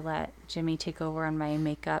I let Jimmy take over on my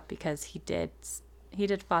makeup because he did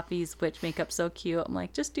Fafi's witch makeup so cute. I'm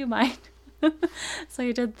like, just do mine. So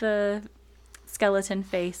he did the skeleton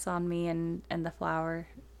face on me and the flower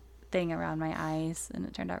thing around my eyes, and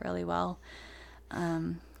it turned out really well.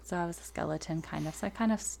 So I was a skeleton kind of. So I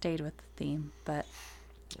kind of stayed with the theme, but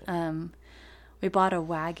we bought a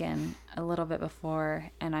wagon a little bit before,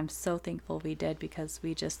 and I'm so thankful we did because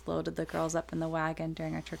we just loaded the girls up in the wagon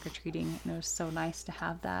during our trick-or-treating, and it was so nice to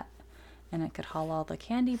have that. And it could haul all the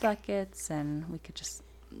candy buckets, and we could just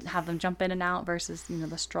have them jump in and out versus,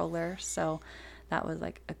 the stroller. So that was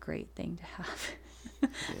like a great thing to have. Yeah.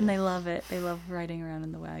 And they love it. They love riding around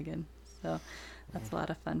in the wagon. So that's a lot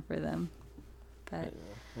of fun for them. But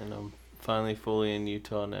and I'm finally fully in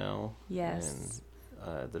Utah now. Yes.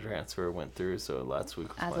 And the transfer went through, so last week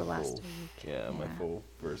was my full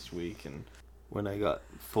first week. And when I got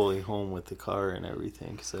fully home with the car and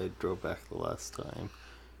everything, because I drove back the last time,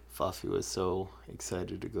 Fafi was so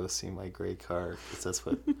excited to go see my gray car, because that's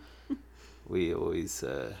what we always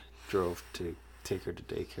drove to take her to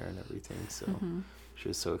daycare and everything. So she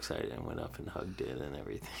was so excited and went up and hugged it and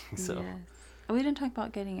everything. So yes. We didn't talk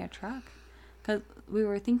about getting a truck, because we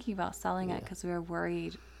were thinking about selling it because we were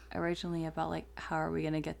worried originally about like, how are we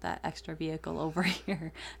going to get that extra vehicle over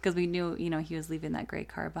here, because we knew he was leaving that gray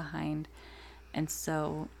car behind. And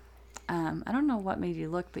so I don't know what made you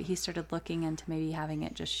look, but he started looking into maybe having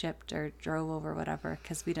it just shipped or drove over, whatever,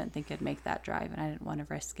 because we didn't think it'd make that drive, and I didn't want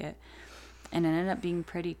to risk it. And it ended up being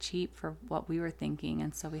pretty cheap for what we were thinking,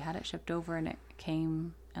 and so we had it shipped over, and it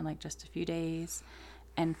came in like just a few days.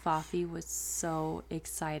 And Fafi was so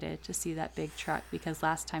excited to see that big truck because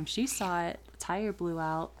last time she saw it, the tire blew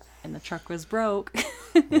out and the truck was broke.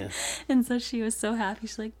 Yeah. And so she was so happy.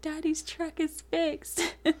 She's like, Daddy's truck is fixed.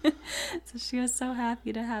 So she was so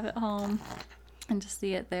happy to have it home and to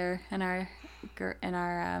see it there in our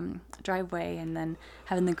driveway, and then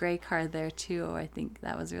having the gray car there too. I think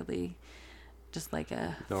that was really just like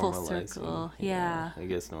a full circle. Yeah. I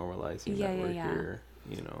guess normalizing that we're here,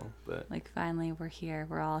 you know, but like finally we're here.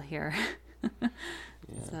 We're all here. yeah.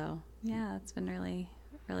 So yeah, it's been really,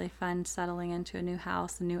 really fun settling into a new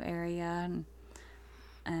house, a new area,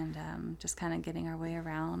 and just kind of getting our way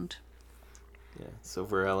around. Yeah. So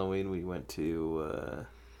for Halloween, we went to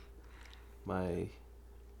my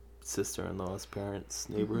sister-in-law's parents'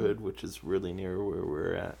 neighborhood, which is really near where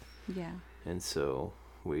we're at. Yeah. And so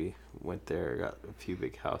we went there, got a few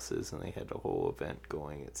big houses, and they had a whole event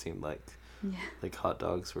going. It seemed like hot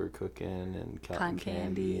dogs were cooking and cotton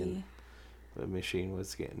candy and the machine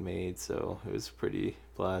was getting made. So it was pretty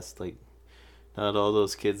blast. Like, not all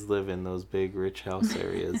those kids live in those big rich house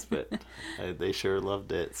areas, but they sure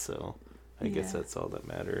loved it. So I guess that's all that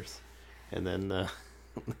matters. And then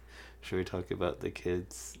should we talk about the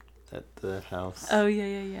kids at the house? Oh,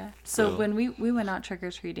 yeah. So when we went out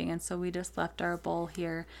trick-or-treating, and so we just left our bowl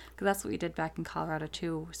here, because that's what we did back in Colorado,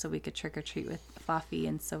 too, so we could trick-or-treat with Fafi.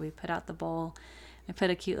 And so we put out the bowl and put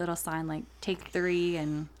a cute little sign, like, take 3,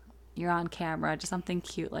 and you're on camera, just something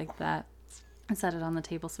cute like that, and set it on the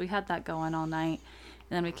table. So we had that going all night.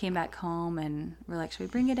 And then we came back home and we're like, should we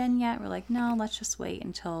bring it in yet? We're like, no, let's just wait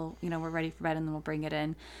until, we're ready for bed and then we'll bring it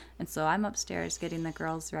in. And so I'm upstairs getting the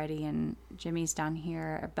girls ready and Jimmy's down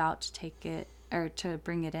here about to take it or to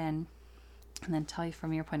bring it in. And then tell you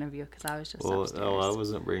from your point of view, because I was just upstairs. No, I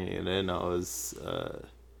wasn't bringing it in. I was,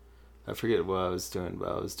 I forget what I was doing, but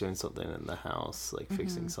I was doing something in the house, like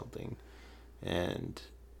fixing something. And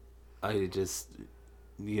I just,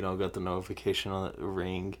 got the notification on the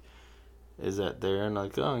ring. Is that there? And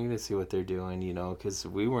like, I'm gonna see what they're doing, because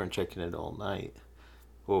we weren't checking it all night.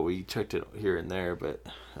 Well, we checked it here and there, but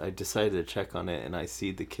I decided to check on it, and I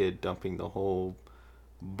see the kid dumping the whole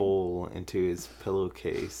bowl into his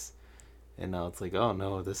pillowcase, and now it's like, oh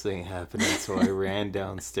no, this ain't happening. So I ran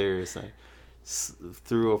downstairs, and I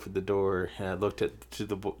threw open the door, and I looked at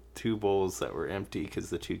the 2 bowls that were empty because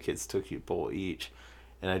the 2 kids took a bowl each,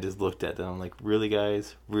 and I just looked at them. I'm like, really,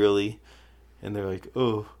 guys, really? And they're like,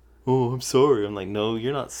 oh, I'm sorry. I'm like, no,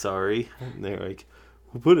 you're not sorry. And they're like,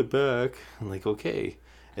 we'll put it back. I'm like, okay.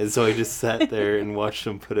 And so I just sat there and watched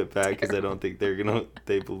them put it back because I don't think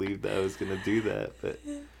they believed that I was going to do that.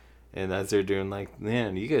 And as they're doing, like,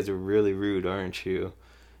 man, you guys are really rude, aren't you?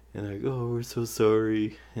 And they're like, oh, we're so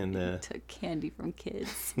sorry. And took candy from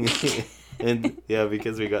kids. And yeah,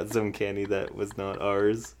 because we got some candy that was not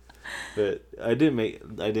ours. But I didn't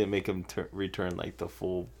make them return like the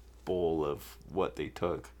full bowl of what they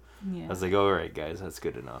took. Yeah. I was like, all right, guys, that's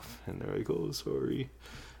good enough. And they're like, oh, sorry.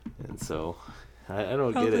 And so I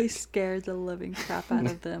don't get it. Probably scared the living crap out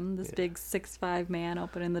of them. This big 6'5" man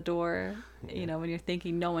opening the door, when you're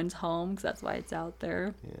thinking no one's home, because that's why it's out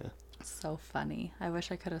there. Yeah. So funny. I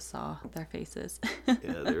wish I could have saw their faces.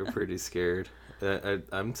 Yeah, they were pretty scared.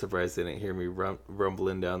 I'm surprised they didn't hear me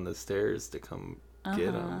rumbling down the stairs to come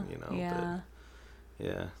get them, Yeah. But,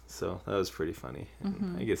 yeah, so that was pretty funny.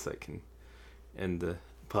 And I guess I can end the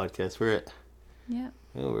podcast. We're at... Yeah.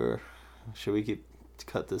 Should we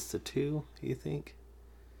cut this to 2, do you think?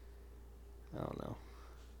 I don't know.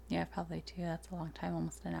 Yeah, probably 2. That's a long time,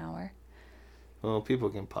 almost an hour. Well, people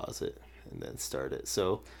can pause it and then start it.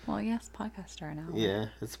 So. Well, yes, podcasts are an hour. Yeah,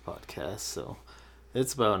 it's a podcast, so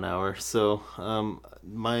it's about an hour. So,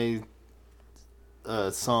 my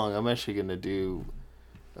song, I'm actually gonna do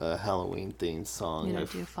a Halloween themed song. You gonna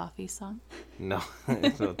do Fafi's song? No, I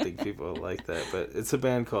don't think people like that. But it's a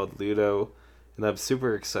band called Ludo, and I'm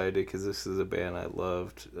super excited because this is a band I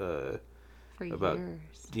loved. For years.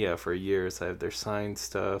 Yeah, for years. I have their signed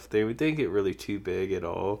stuff. They didn't get really too big at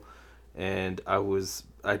all, and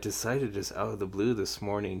I decided just out of the blue this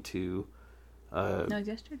morning to. No,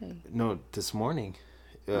 yesterday. No, this morning.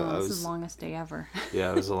 This is the longest day ever.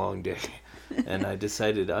 Yeah, it was a long day. And I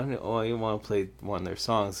decided, I want to play one of their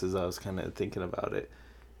songs as I was kind of thinking about it.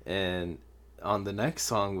 And on the next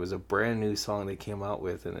song was a brand new song they came out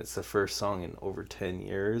with, and it's the first song in over 10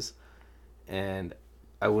 years. And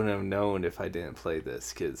I wouldn't have known if I didn't play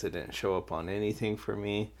this because it didn't show up on anything for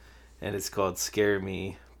me. And it's called Scare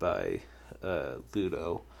Me by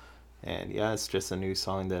Ludo. And yeah, it's just a new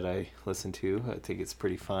song that I listen to. I think it's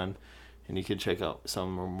pretty fun. And you can check out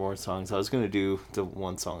some more songs. I was going to do the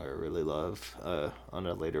one song I really love on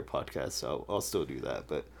a later podcast, so I'll still do that.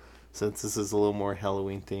 But since this is a little more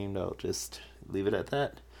Halloween themed, I'll just leave it at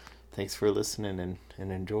that. Thanks for listening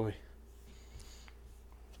and enjoy.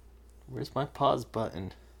 Where's my pause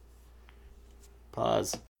button?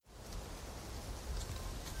 Pause.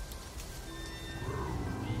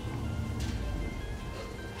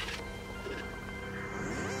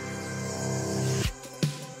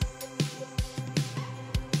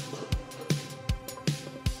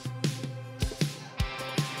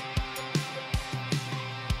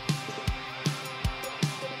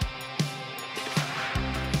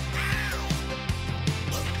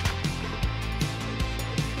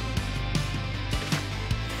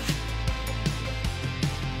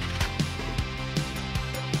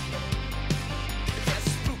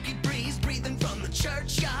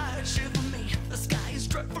 Churchyard, shiver me, the sky is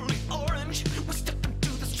dreadfully orange. We're stepping to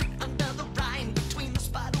the street under the Rhine, between the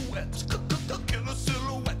spider webs, killer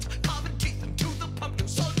silhouettes, carving teeth into the pumpkin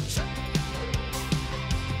sunset.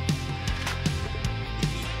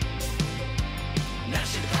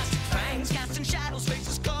 Gnashing plastic fangs, casting shadows,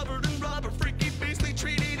 faces covered in rubber, freaky beastly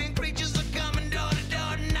treat-eating creatures are coming door to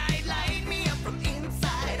door tonight. Light me up from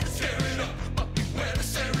inside, staring up beware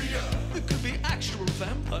this area. There could be actual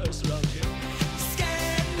vampires around here.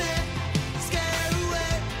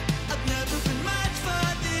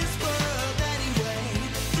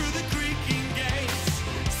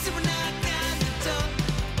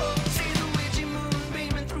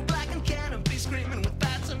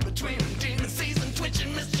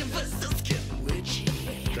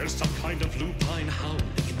 There's some kind of lupine howling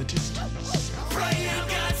in the distance. Right now,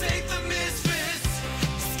 God save the misfits.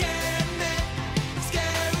 Scare me,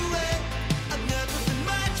 scare away. I've never been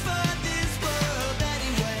much for this world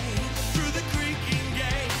anyway. Through the creaking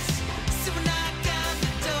gates, see when I knock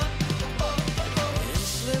the door. It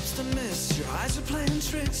slips the mist, your eyes are playing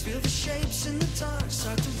tricks. Feel the shapes in the dark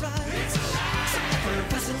start to rise. It's alive. Some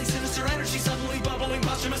presently sinister energy suddenly bubbling,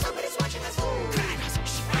 posthumous. Somebody's watching us. Crack us.